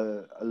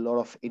lot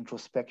of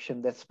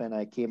introspection, that's when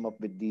I came up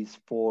with these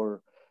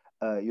four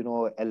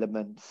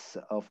elements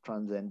of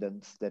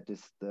transcendence, that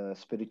is the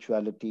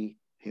spirituality,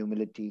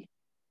 humility,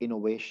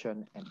 innovation,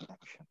 and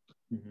action.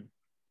 Mhm.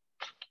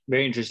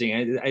 Very interesting.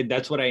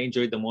 That's what I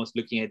enjoyed the most,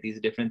 looking at these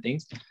different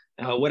things.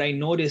 What I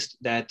noticed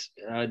that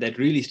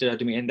really stood out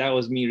to me, and that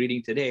was me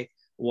reading today,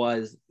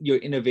 was your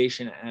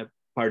innovation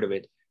part of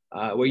it,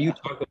 where you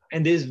Yeah. talk.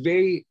 And there's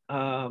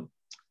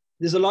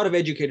a lot of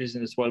educators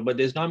in this world, but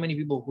there's not many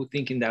people who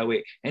think in that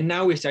way. And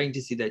now we're starting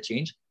to see that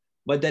change.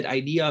 But that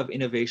idea of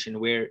innovation,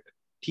 where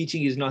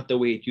teaching is not the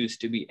way it used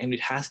to be, and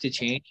it has to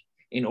change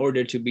in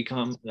order to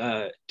become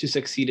to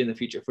succeed in the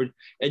future. For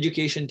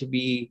education to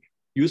be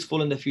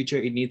useful in the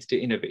future, it needs to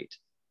innovate.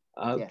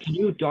 Yes. Can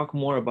you talk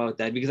more about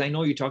that? Because I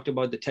know you talked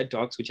about the TED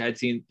Talks, which I had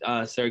seen.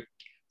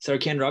 Sir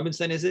Ken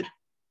Robinson, is it?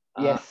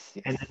 Uh, Yes.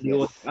 and Yes. then there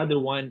Yes. was the other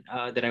one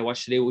that I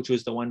watched today, which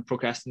was the one,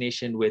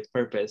 Procrastination with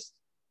Purpose.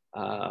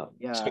 So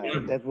Yeah.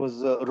 That was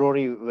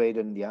Rory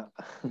Vaden. Yeah.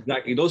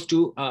 exactly, those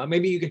two.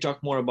 Maybe you can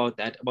talk more about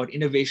that, about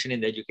innovation in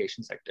the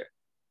education sector.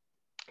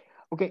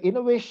 Okay,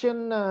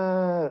 innovation.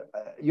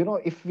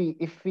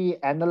 If we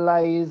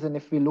analyze and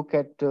if we look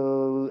at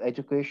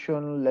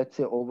education, let's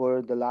say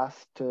over the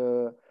last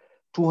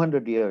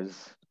 200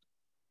 years,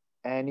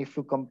 and if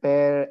you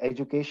compare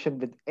education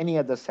with any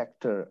other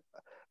sector,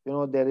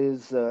 there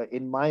is,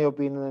 in my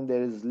opinion,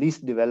 there is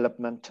least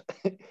development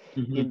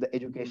Mm-hmm. in the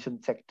education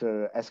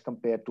sector as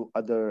compared to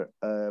other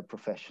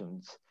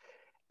professions,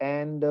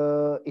 and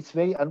it's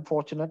very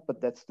unfortunate,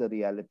 but that's the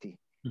reality.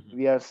 Mm-hmm.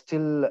 We are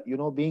still,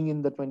 being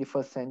in the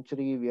 21st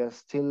century, we are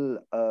still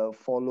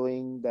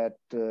following that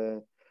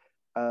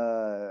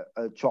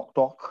chalk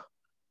talk.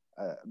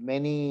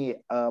 Many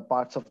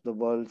parts of the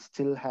world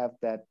still have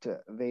that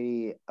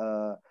very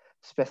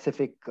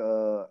specific,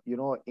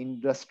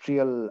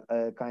 industrial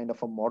kind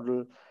of a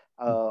model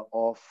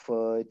of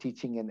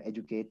teaching and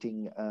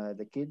educating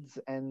the kids,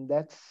 and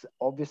that's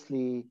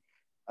obviously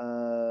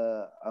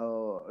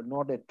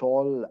not at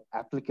all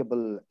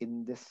applicable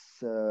in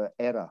this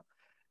era.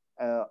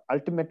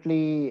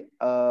 Ultimately,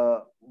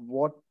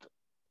 what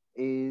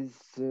is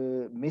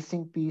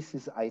missing piece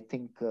is, I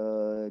think,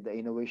 the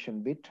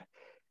innovation bit,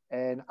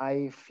 and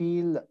I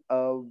feel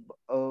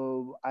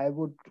I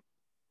would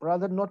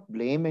rather not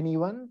blame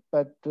anyone,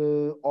 but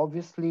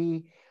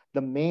obviously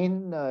the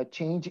main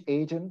change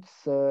agents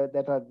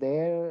that are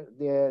there,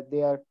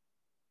 they are,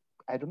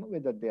 I don't know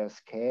whether they are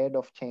scared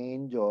of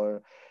change,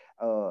 or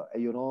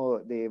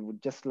they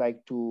would just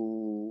like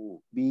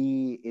to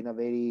be in a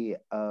very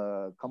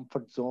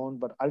comfort zone.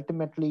 But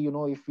ultimately,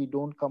 if we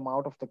don't come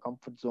out of the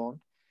comfort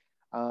zone,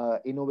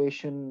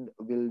 innovation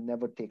will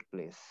never take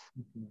place.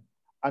 Mm-hmm.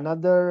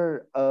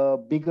 Another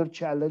bigger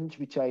challenge,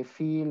 which I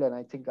feel, and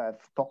I think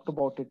I've talked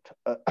about it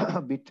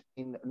a bit,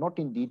 in not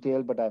in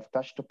detail, but I've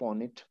touched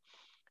upon it,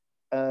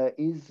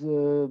 is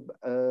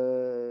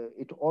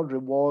it all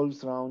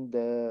revolves around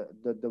the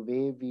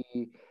way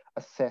we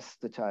assess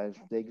the child,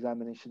 the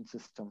examination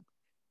system,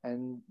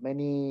 and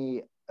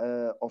many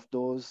of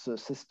those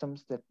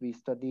systems that we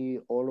study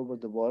all over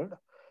the world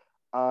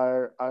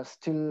are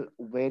still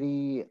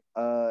very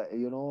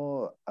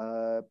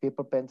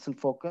paper pencil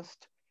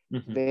focused,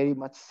 Mm-hmm. very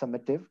much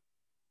summative,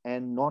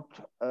 and not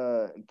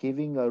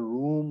giving a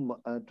room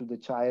to the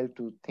child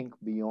to think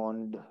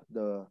beyond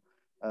the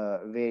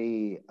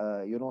very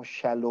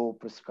shallow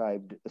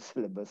prescribed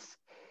syllabus.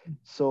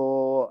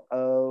 So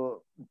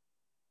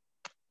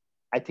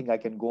I think I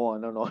can go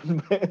on and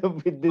on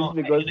with this No,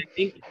 because and I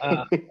think,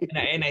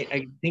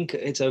 I think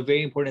it's a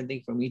very important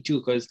thing for me too,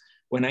 because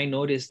when I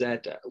noticed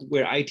that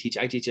where I teach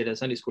at a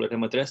Sunday school at a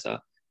madrasa,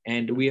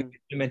 and we have Mhm.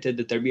 implemented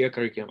the Tarbiyah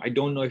curriculum. I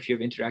don't know if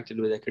you've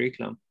interacted with that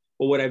curriculum,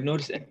 but what I've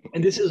noticed,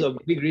 and this is a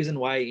big reason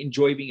why I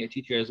enjoy being a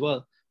teacher as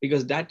well,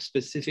 because that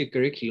specific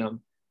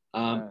curriculum,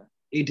 um, Uh,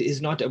 it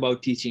is not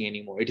about teaching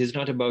anymore. It is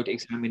not about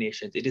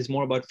examinations. It is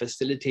more about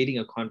facilitating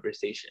a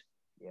conversation,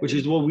 yes. which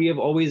is what we have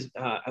always,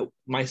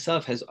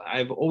 myself has,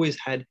 I've always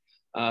had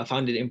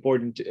found it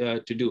important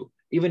to do.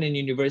 Even in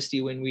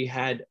university, when we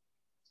had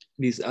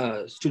these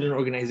student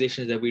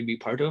organizations that we'd be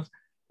part of,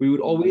 we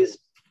would always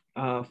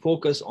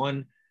focus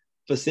on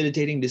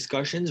facilitating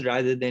discussions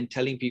rather than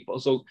telling people.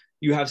 So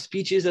you have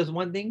speeches as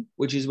one thing,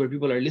 which is where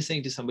people are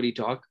listening to somebody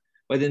talk,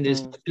 but then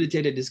there's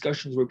facilitated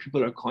discussions where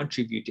people are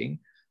contributing,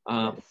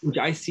 which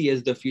I see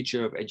as the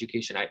future of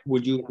education.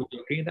 Would you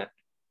agree with that?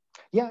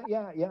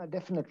 Yeah,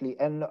 definitely.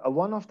 And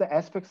one of the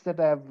aspects that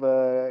I've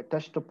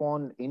touched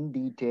upon in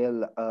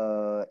detail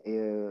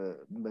in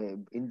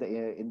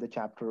the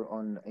chapter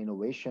on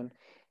innovation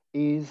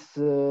is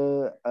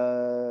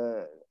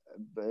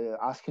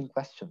asking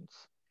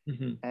questions.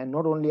 Mm-hmm. And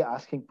not only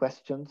asking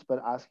questions, but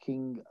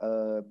asking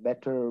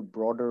better,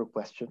 broader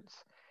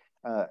questions.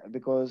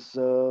 Because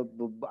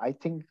I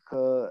think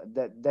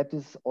that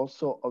is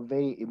also a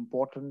very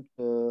important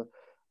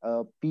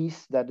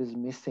piece that is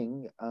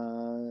missing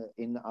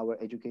in our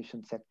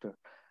education sector.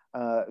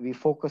 We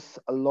focus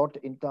a lot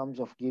in terms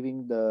of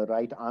giving the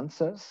right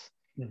answers,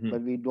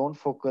 but we don't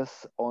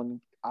focus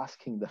on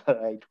asking the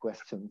right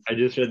questions. I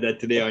just read that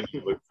today on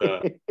your book.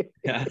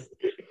 Yeah.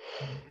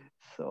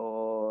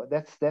 So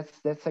that's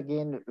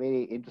again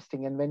very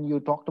interesting. And when you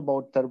talked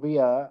about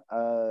Tarbiya,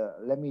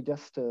 let me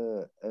just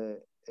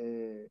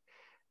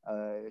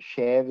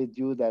share with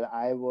you that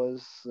I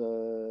was,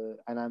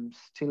 and I'm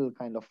still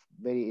kind of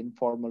very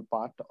informal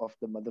part of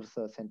the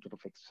Madrasa Center of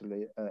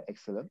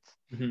Excellence.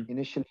 Mm-hmm.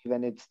 Initially,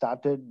 when it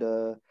started,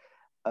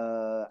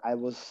 I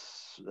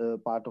was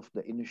part of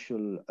the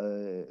initial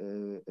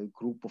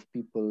group of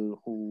people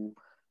who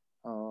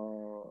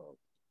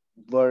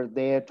were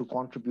there to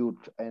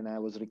contribute, and I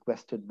was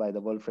requested by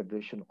the World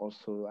Federation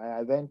also.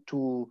 I went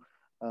to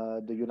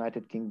the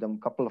United Kingdom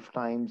a couple of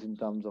times in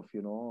terms of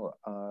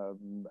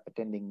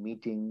attending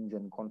meetings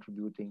and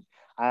contributing.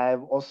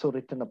 I've also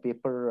written a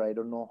paper. I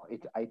don't know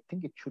it. I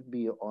think it should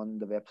be on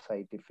the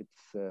website if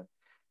it's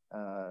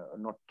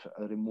not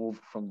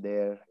removed from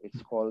there.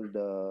 It's called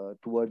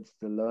Towards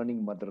the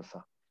Learning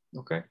Madrasa.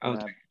 Okay.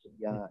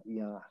 Yeah.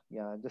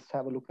 Just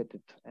have a look at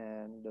it,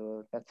 and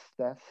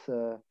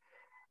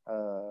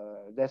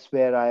that's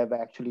where I have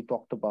actually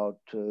talked about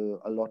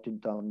a lot in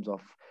terms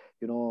of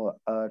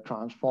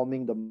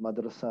transforming the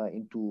madrasa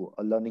into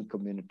a learning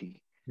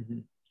community. Mm-hmm.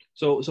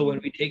 So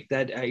when we take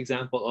that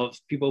example of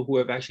people who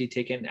have actually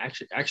taken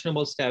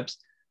actionable steps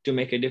to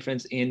make a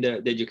difference in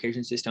the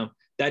education system,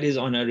 that is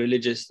on a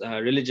religious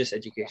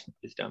education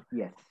system.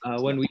 Yes.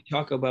 When we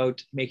talk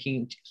about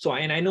making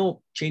and I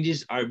know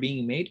changes are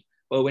being made,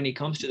 but when it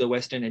comes to the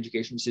Western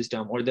education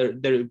system or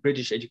the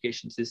British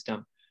education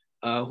system,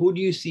 who do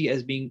you see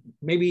as being,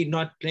 maybe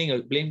not playing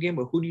a blame game,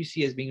 but who do you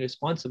see as being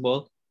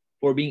responsible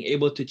for being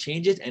able to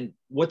change it, and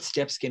what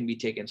steps can be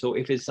taken? So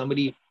if it's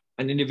an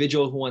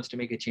individual who wants to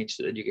make a change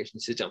to the education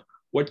system,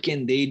 what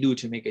can they do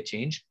to make a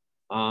change?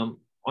 On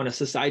a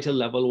societal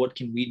level, what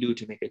can we do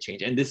to make a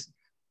change? And if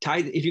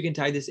you can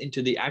tie this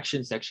into the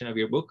action section of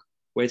your book,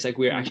 where it's like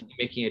we're actually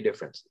making a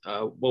difference,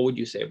 what would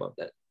you say about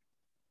that?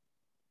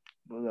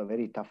 Those are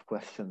very tough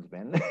questions,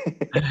 Ben.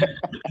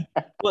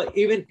 Well,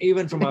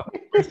 even from a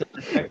personal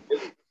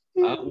perspective,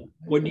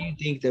 what do you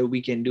think that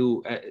we can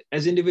do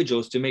as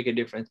individuals to make a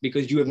difference?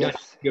 Because you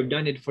have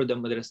done it for the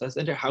Madrasa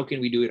Center. How can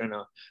we do it on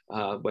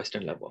a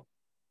Western level?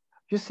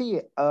 You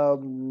see,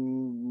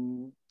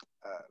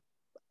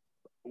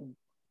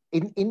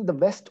 in the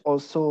West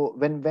also,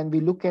 when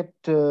we look at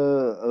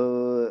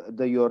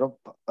the Europe,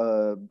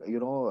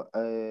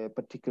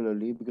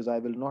 particularly, because I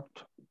will not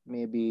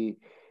maybe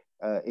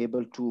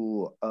able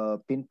to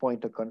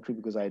pinpoint a country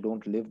because I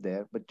don't live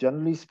there, but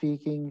generally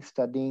speaking,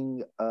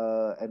 studying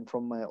and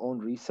from my own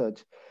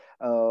research,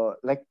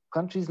 like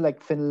countries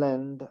like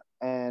Finland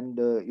and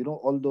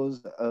all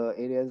those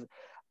areas,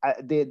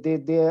 they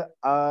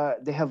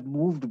have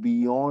moved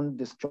beyond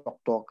this chalk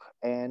talk,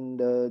 and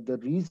the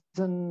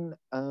reason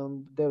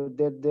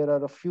there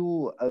are a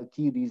few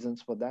key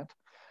reasons for that.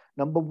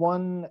 Number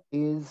one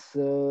is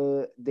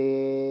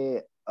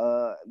they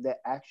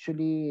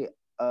actually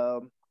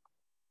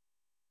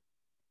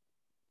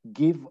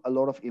give a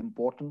lot of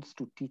importance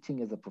to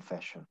teaching as a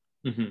profession.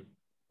 Mm-hmm.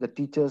 The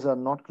teachers are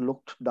not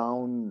looked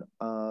down,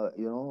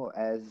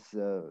 as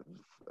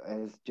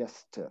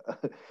just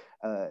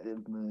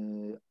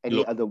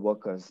any other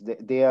workers.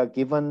 They are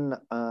given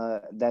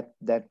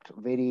that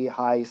very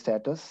high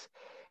status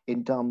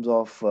in terms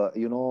of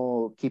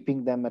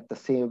keeping them at the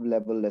same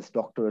level as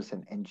doctors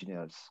and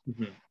engineers.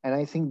 Mm-hmm. And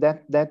I think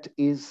that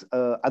is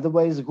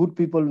otherwise good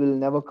people will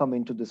never come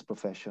into this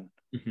profession.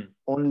 Mm-hmm.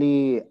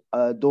 Only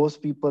those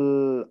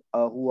people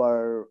who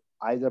are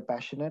either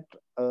passionate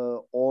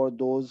or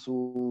those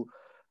who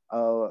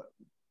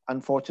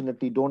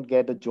unfortunately don't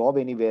get a job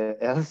anywhere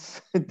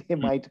else, they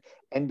might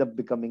end up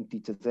becoming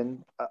teachers.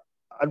 And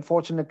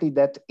unfortunately,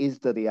 that is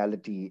the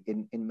reality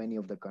in many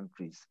of the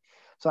countries.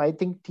 So I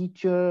think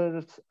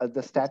teachers,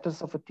 the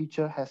status of a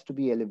teacher has to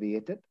be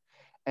elevated.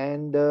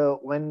 And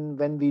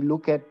when we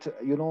look at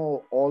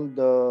all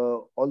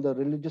the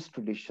religious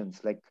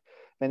traditions, like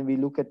when we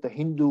look at the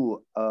Hindu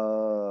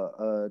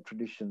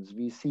traditions,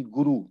 we see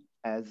guru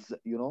as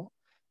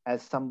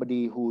as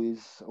somebody who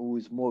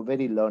is more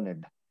very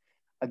learned.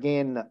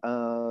 Again,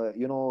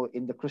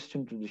 in the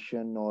Christian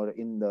tradition or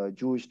in the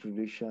Jewish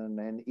tradition,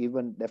 and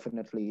even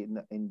definitely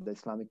in the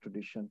Islamic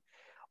tradition,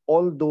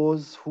 all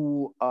those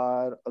who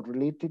are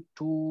related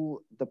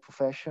to the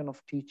profession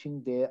of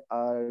teaching, they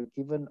are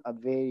given a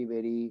very,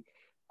 very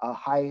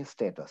high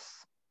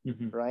status,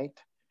 Mm-hmm. right?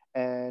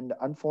 And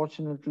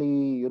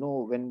unfortunately,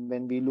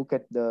 when we look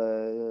at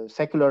the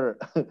secular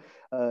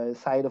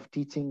side of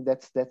teaching,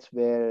 that's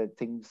where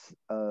things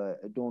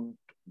don't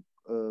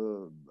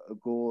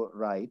go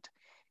right.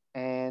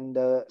 And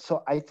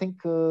so I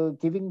think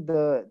giving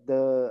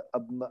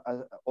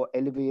or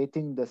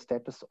elevating the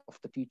status of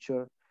the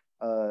teacher,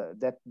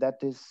 that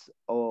is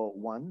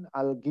one.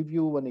 I'll give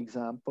you one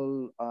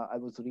example. I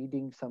was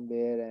reading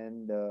somewhere,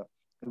 and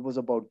it was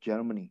about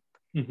Germany.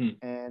 Mm-hmm.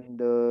 And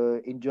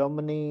in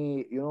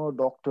Germany,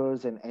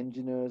 doctors and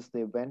engineers,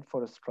 they went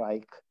for a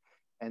strike,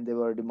 and they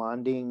were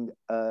demanding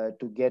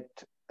to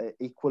get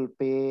equal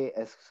pay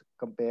as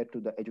compared to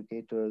the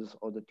educators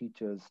or the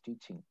teachers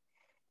teaching.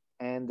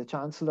 And the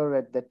chancellor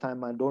at that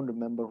time, I don't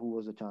remember who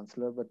was the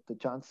chancellor, but the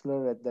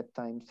chancellor at that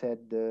time said,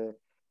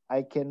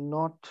 I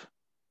cannot,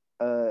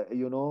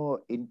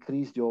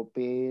 increase your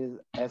pay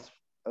as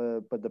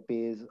per the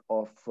pays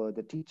of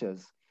the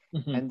teachers.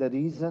 Mm-hmm. And the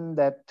reason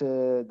that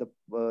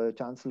the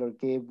chancellor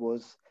gave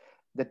was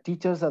that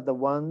teachers are the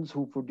ones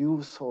who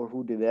produce or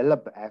who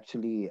develop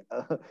actually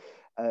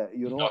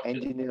Doctor.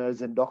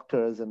 engineers and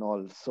doctors and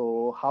all.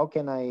 So how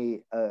can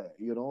I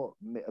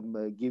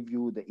give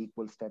you the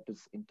equal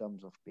status in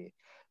terms of pay?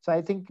 So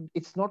I think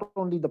it's not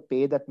only the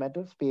pay that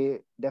matters. Pay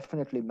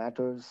definitely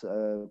matters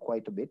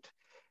quite a bit,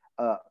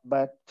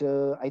 but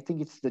I think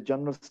it's the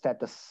general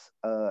status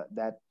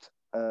that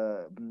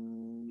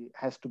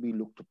has to be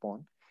looked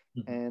upon.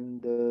 Mm-hmm.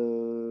 And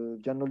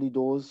generally,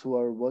 those who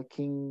are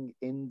working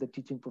in the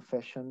teaching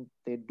profession,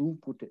 they do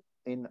put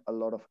in a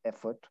lot of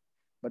effort,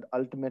 but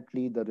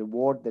ultimately, the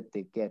reward that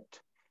they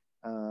get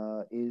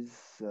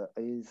is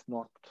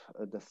not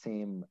the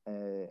same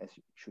as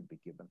it should be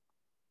given.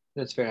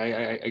 That's fair.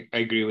 I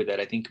agree with that.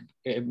 I think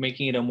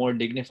making it a more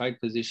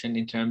dignified position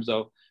in terms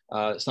of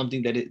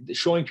something that is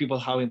showing people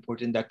how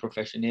important that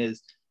profession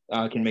is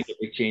can make a Yes.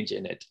 big change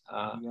in it.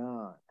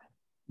 Yeah.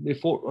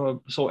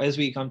 So as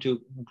we come to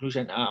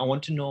conclusion, I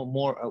want to know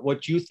more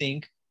what you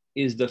think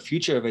is the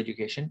future of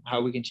education,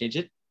 how we can change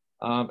it,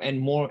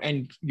 and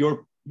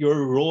your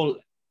role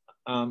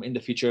in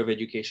the future of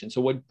education. So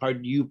what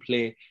part do you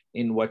play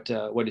in what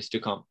is to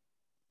come?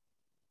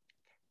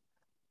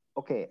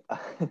 Okay.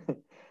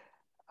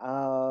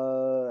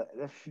 The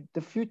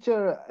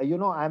future,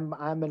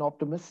 I'm an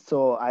optimist,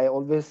 so I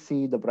always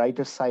see the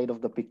brighter side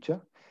of the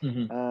picture.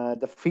 Mm-hmm.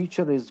 The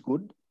future is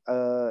good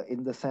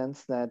in the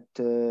sense that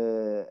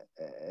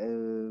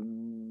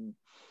um,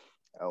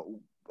 uh,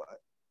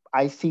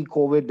 I see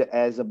COVID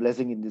as a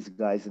blessing in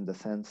disguise, in the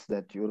sense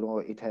that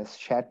it has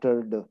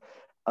shattered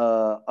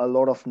a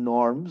lot of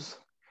norms.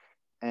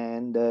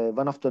 And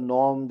one of the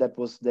norm that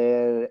was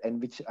there, and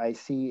which I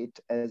see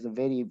it as a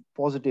very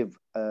positive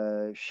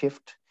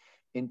shift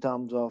in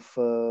terms of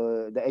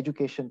the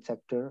education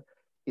sector,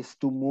 is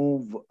to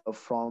move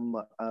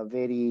from a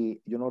very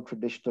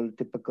traditional,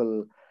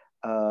 typical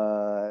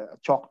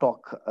chalk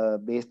talk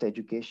based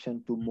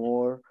education to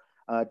more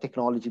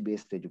technology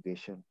based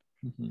education.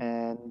 Mm-hmm.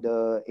 And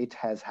it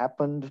has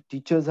happened.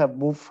 Teachers have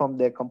moved from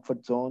their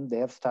comfort zone. They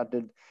have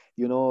started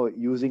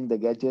using the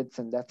gadgets,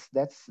 and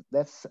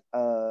that's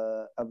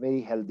a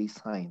very healthy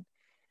sign.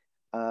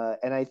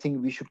 And I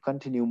think we should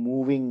continue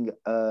moving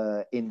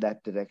in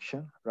that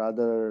direction,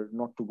 rather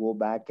not to go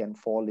back and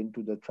fall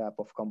into the trap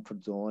of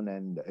comfort zone,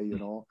 and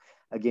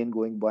again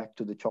going back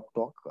to the chalk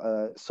talk.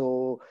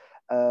 So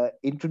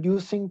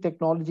introducing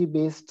technology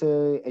based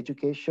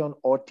education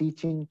or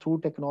teaching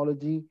through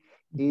technology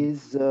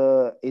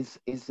Mm-hmm.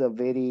 is a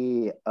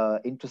very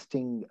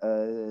interesting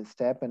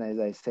step. And as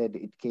I said,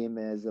 it came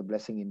as a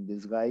blessing in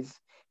disguise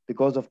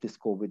because of this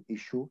COVID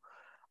issue.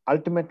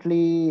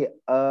 Ultimately,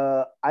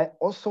 I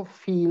also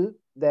feel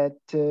that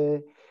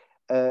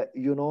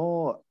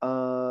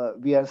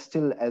we are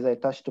still, as I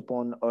touched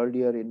upon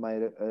earlier in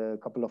my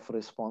couple of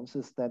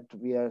responses, that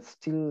we are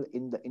still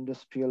in the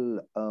industrial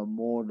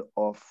mode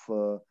of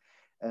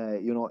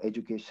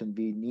education.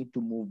 We need to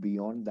move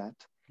beyond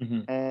that.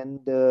 Mm-hmm.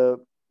 And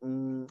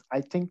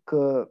I think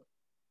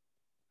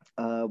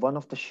one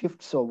of the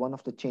shifts or one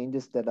of the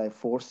changes that I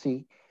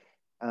foresee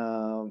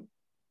um,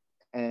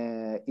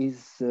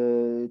 is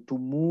to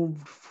move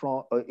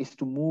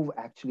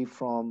actually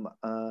from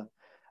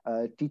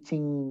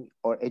teaching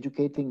or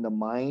educating the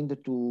mind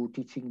to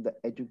teaching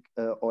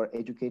or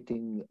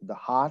educating the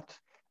heart,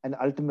 and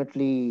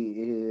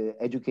ultimately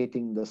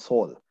educating the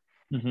soul.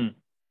 Mm-hmm.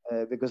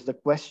 Because the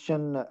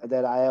question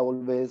that I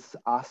always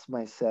ask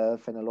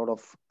myself, and a lot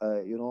of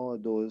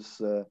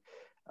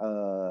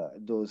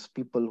those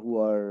people who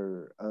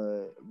are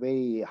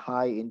very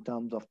high in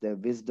terms of their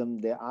wisdom,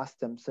 they ask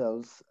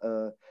themselves,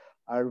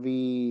 are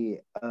we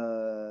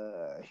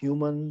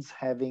humans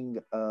having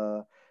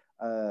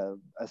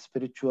a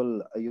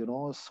spiritual,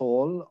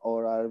 soul,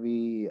 or are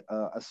we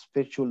a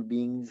spiritual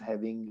beings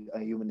having a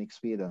human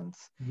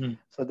experience? Mm-hmm.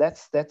 So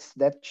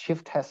that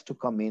shift has to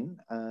come in,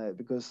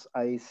 because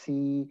I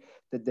see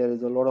that there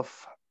is a lot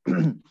of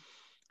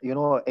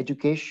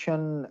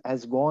education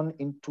has gone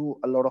into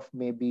a lot of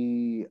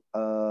maybe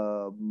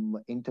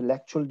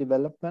intellectual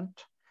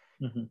development,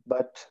 Mm-hmm.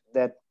 but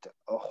that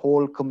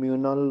whole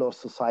communal or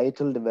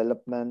societal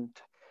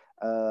development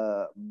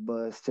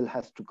still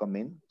has to come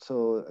in.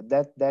 So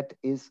that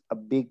is a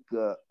big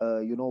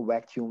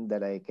vacuum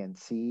that I can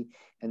see,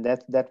 and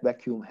that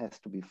vacuum has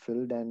to be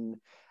filled. And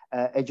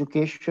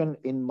education,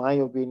 in my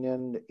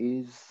opinion,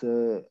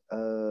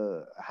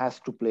 has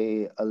to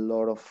play a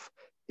lot of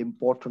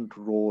important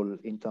role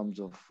in terms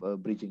of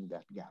bridging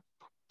that gap.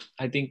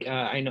 I think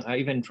I know,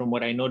 even from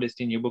what I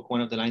noticed in your book,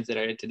 one of the lines that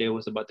I read today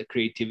was about the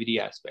creativity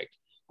aspect.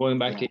 Going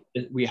back Yeah.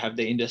 to, we have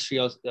the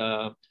industrial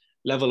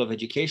level of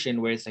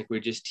education where it's like we're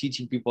just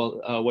teaching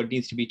people what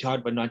needs to be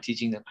taught, but not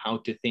teaching them how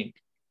to think.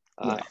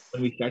 Yes.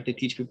 When we start to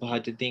teach people how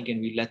to think and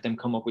we let them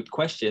come up with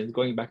questions,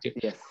 going back to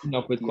Yes. coming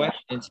up with Yeah.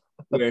 questions,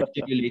 we're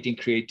stimulating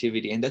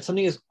creativity. And that's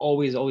something that's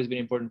always been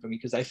important for me,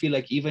 because I feel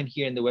like even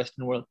here in the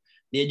Western world,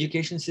 the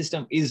education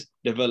system is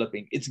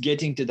developing. It's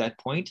getting to that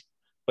point,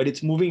 but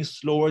it's moving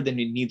slower than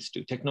it needs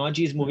to.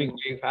 Technology is moving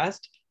very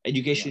fast.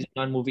 Education is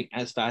not moving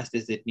as fast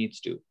as it needs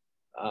to.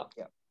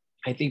 Yeah.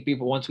 I think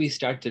people, once we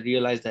start to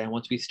realize that, and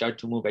once we start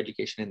to move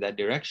education in that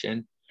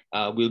direction,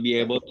 we'll be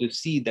able to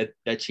see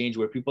that change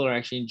where people are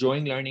actually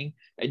enjoying learning.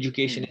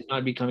 Education is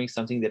not becoming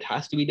something that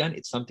has to be done.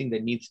 It's something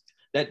that needs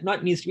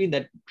to be,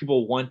 that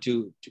people want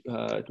to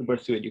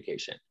pursue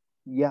education.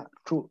 Yeah,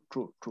 true.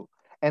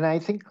 And I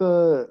think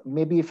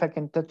maybe if I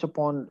can touch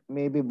upon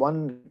maybe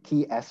one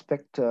key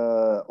aspect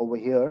over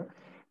here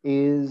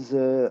is,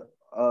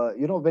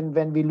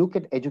 when we look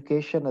at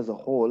education as a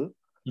whole,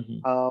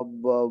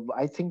 Mm-hmm.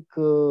 I think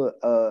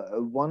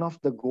one of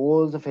the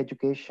goals of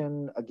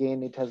education,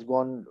 again, it has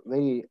gone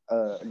very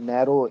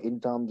narrow in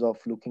terms of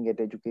looking at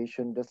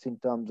education, just in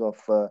terms of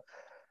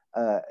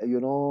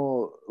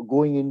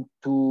going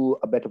into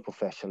a better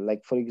profession.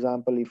 Like, for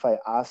example, if I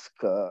ask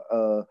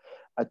a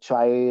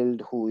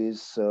child who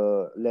is,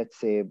 let's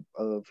say,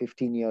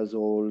 15 years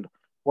old,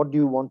 what do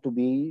you want to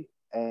be?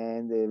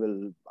 And they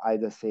will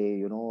either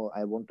say,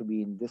 I want to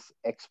be in this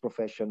X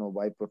profession or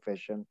Y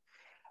profession.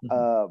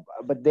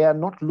 Mm-hmm. But they are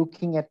not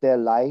looking at their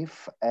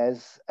life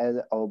as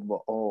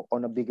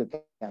on a bigger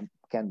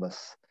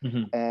canvas,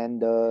 Mm-hmm.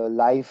 and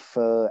life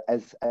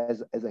as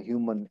a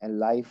human, and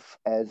life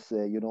as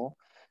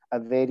a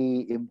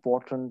very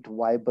important,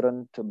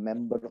 vibrant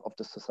member of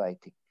the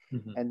society.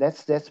 Mm-hmm. And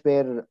that's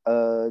where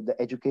the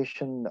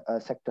education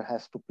sector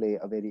has to play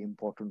a very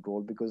important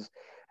role, because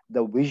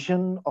the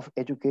vision of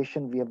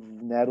education, we have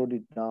narrowed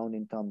it down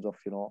in terms of,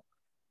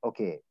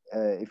 okay,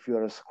 if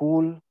you're a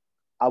school,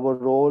 our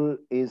role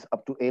is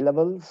up to A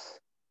levels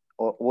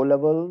or O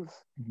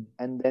levels, Mm-hmm.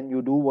 and then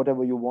you do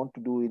whatever you want to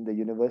do in the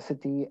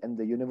university, and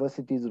the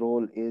university's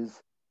role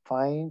is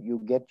fine, you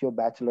get your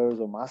bachelor's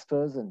or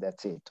master's, and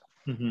that's it.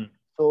 Mm-hmm.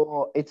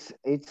 So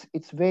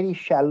it's very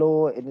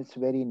shallow and it's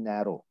very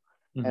narrow.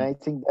 And Mm-hmm. I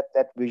think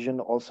that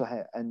vision also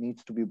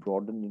needs to be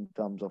broadened in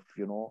terms of,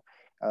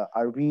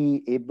 are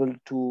we able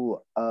to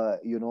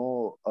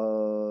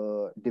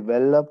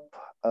develop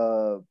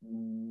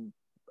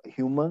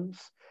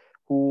humans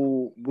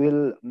who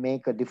will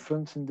make a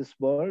difference in this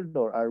world,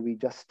 or are we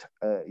just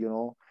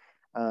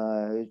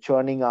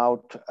churning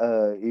out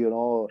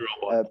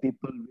Robot.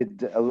 people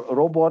with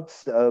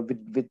robots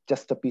with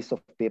just a piece of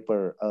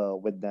paper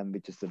with them,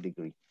 which is the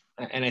degree.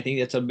 And I think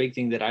that's a big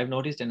thing that I've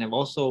noticed, and I've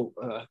also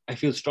I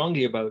feel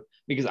strongly about,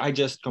 because I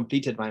just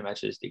completed my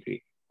bachelor's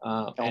degree,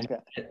 and Okay.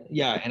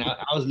 yeah, and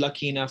I was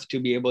lucky enough to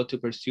be able to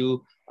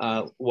pursue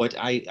what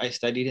I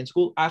studied in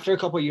school after a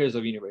couple of years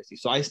of university.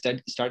 So I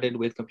started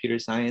with computer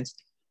science,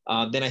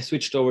 then I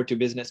switched over to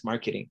business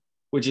marketing,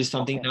 which is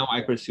something Okay. now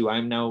I pursue.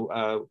 I'm now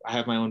I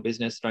have my own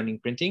business running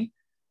printing.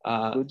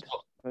 Good.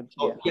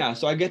 So yeah,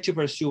 so I get to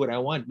pursue what I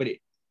want, but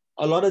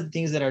a lot of the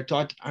things that are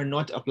taught are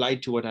not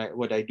applied to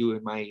what I do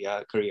in my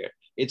career.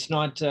 It's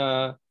not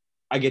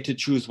I get to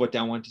choose what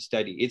I want to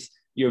study. It's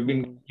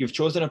you've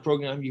chosen a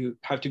program, you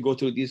have to go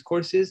through these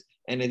courses,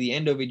 and at the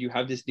end of it you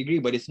have this degree,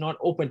 but it's not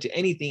open to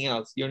anything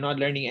else. You're not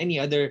learning any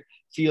other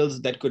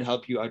fields that could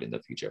help you out in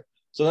the future.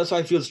 So that's why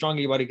I feel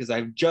strongly about it, because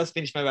I've just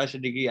finished my bachelor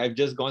degree. I've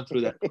just gone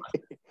through that.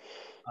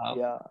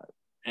 Yeah.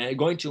 And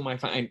going to my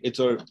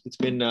it's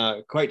been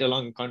quite a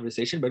long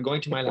conversation, but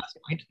going to my last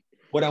point,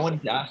 what I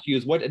wanted to ask you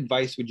is, what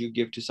advice would you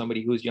give to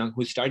somebody who's young,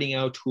 who's starting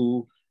out,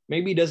 who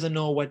maybe doesn't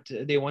know what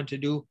they want to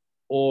do,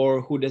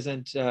 or who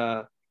doesn't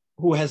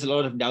who has a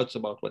lot of doubts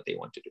about what they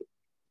want to do?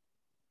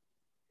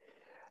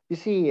 You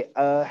see,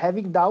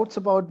 having doubts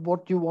about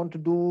what you want to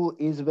do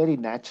is very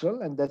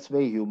natural, and that's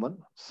very human.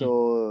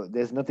 So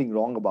there's nothing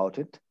wrong about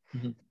it.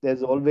 Mm-hmm.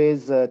 There's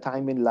always a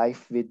time in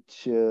life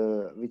which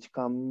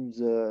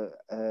comes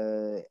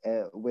where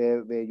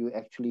you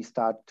actually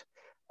start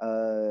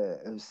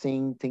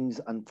seeing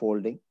things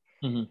unfolding.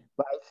 Mm-hmm.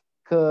 But I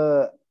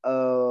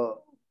think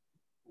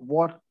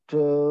what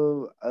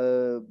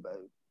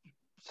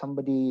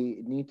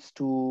somebody needs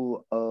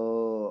to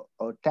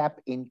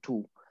tap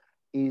into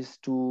is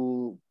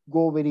to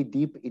go very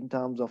deep in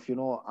terms of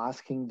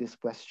asking this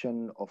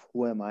question of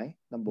who am I,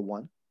 number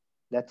one.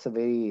 That's a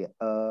very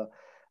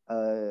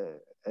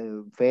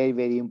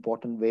very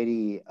important,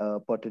 very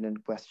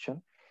pertinent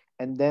question.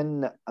 And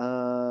then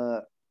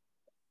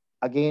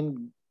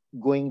again,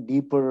 going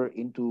deeper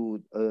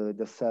into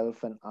the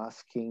self and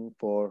asking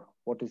for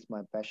what is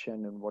my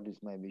passion and what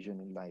is my vision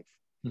in life.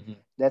 Mm-hmm.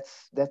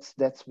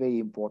 That's very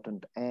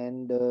important.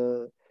 And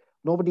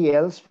nobody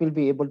else will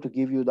be able to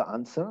give you the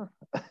answer.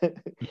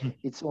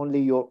 It's only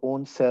your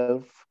own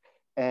self.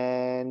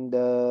 And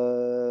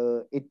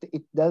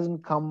it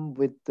doesn't come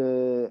with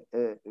the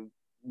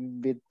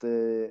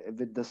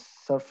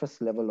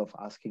surface level of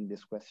asking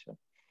this question.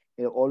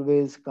 It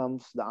always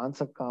comes, the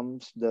answer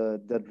comes,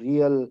 the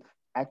real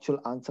actual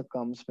answer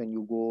comes when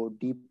you go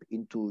deep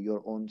into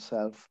your own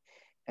self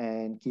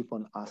and keep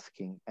on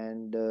asking.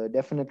 And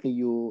definitely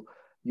you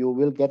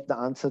will get the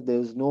answer.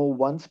 There's no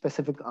one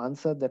specific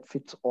answer that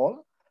fits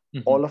all.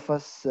 Mm-hmm. All of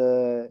us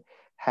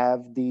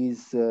have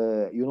these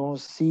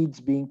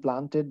seeds being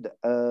planted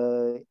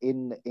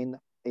in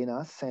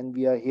us, and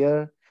we are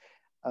here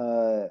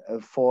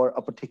for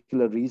a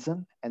particular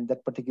reason. And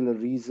that particular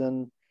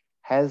reason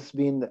has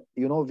been,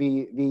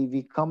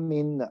 we come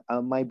in,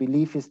 my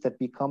belief is that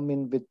we come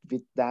in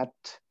with that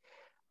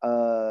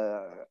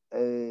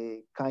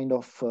kind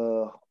of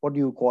what do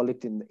you call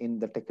it in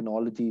the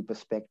technology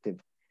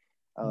perspective?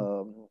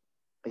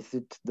 Is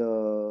it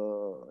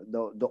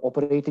the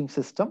operating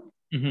system?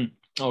 Mm-hmm.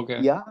 Okay.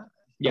 Yeah.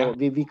 Yeah. So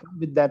we come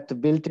with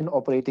that built-in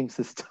operating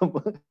system,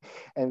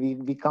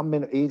 and we come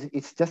in.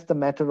 It's just a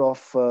matter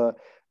of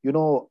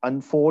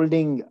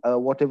unfolding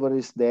whatever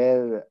is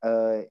there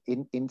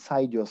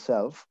inside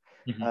yourself,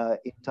 Mm-hmm.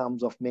 in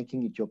terms of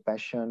making it your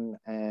passion.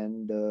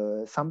 And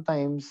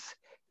sometimes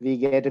we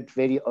get it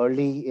very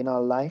early in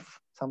our life.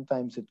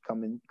 Sometimes it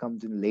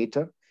comes in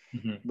later.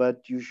 Mm-hmm.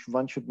 But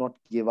one should not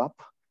give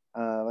up.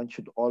 One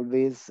should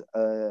always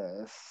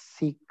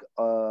seek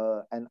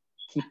and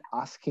keep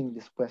asking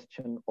this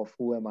question of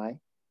who am I,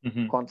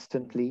 Mm-hmm.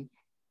 constantly,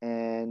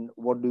 and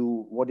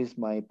what is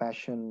my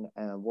passion,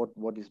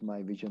 what is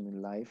my vision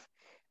in life.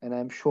 And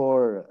I'm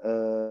sure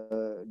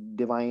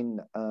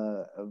divine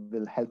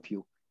will help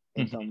you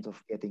in Mm-hmm. terms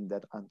of getting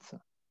that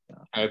answer.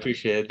 Yeah. I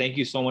appreciate it. Thank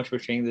you so much for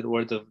sharing the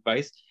words of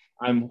advice.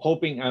 I'm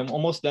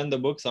almost done the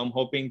book, so I'm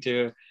hoping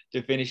to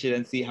finish it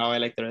and see how I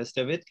like the rest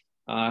of it.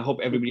 I hope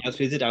everybody else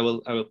reads it. I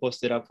will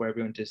post it up for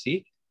everyone to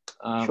see.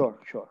 Sure.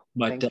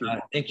 But thank you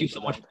Thank you so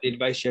for much that. for the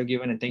advice you have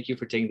given, and thank you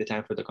for taking the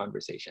time for the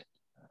conversation.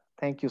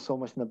 Thank you so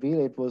much,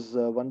 Nabil. It was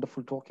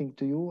wonderful talking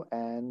to you,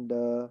 and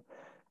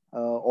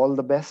all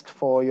the best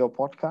for your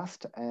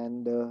podcast.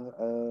 And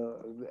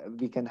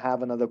we can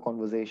have another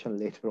conversation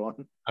later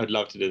on. I'd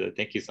love to do that.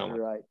 Thank you so much.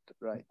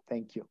 Right.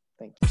 Thank you.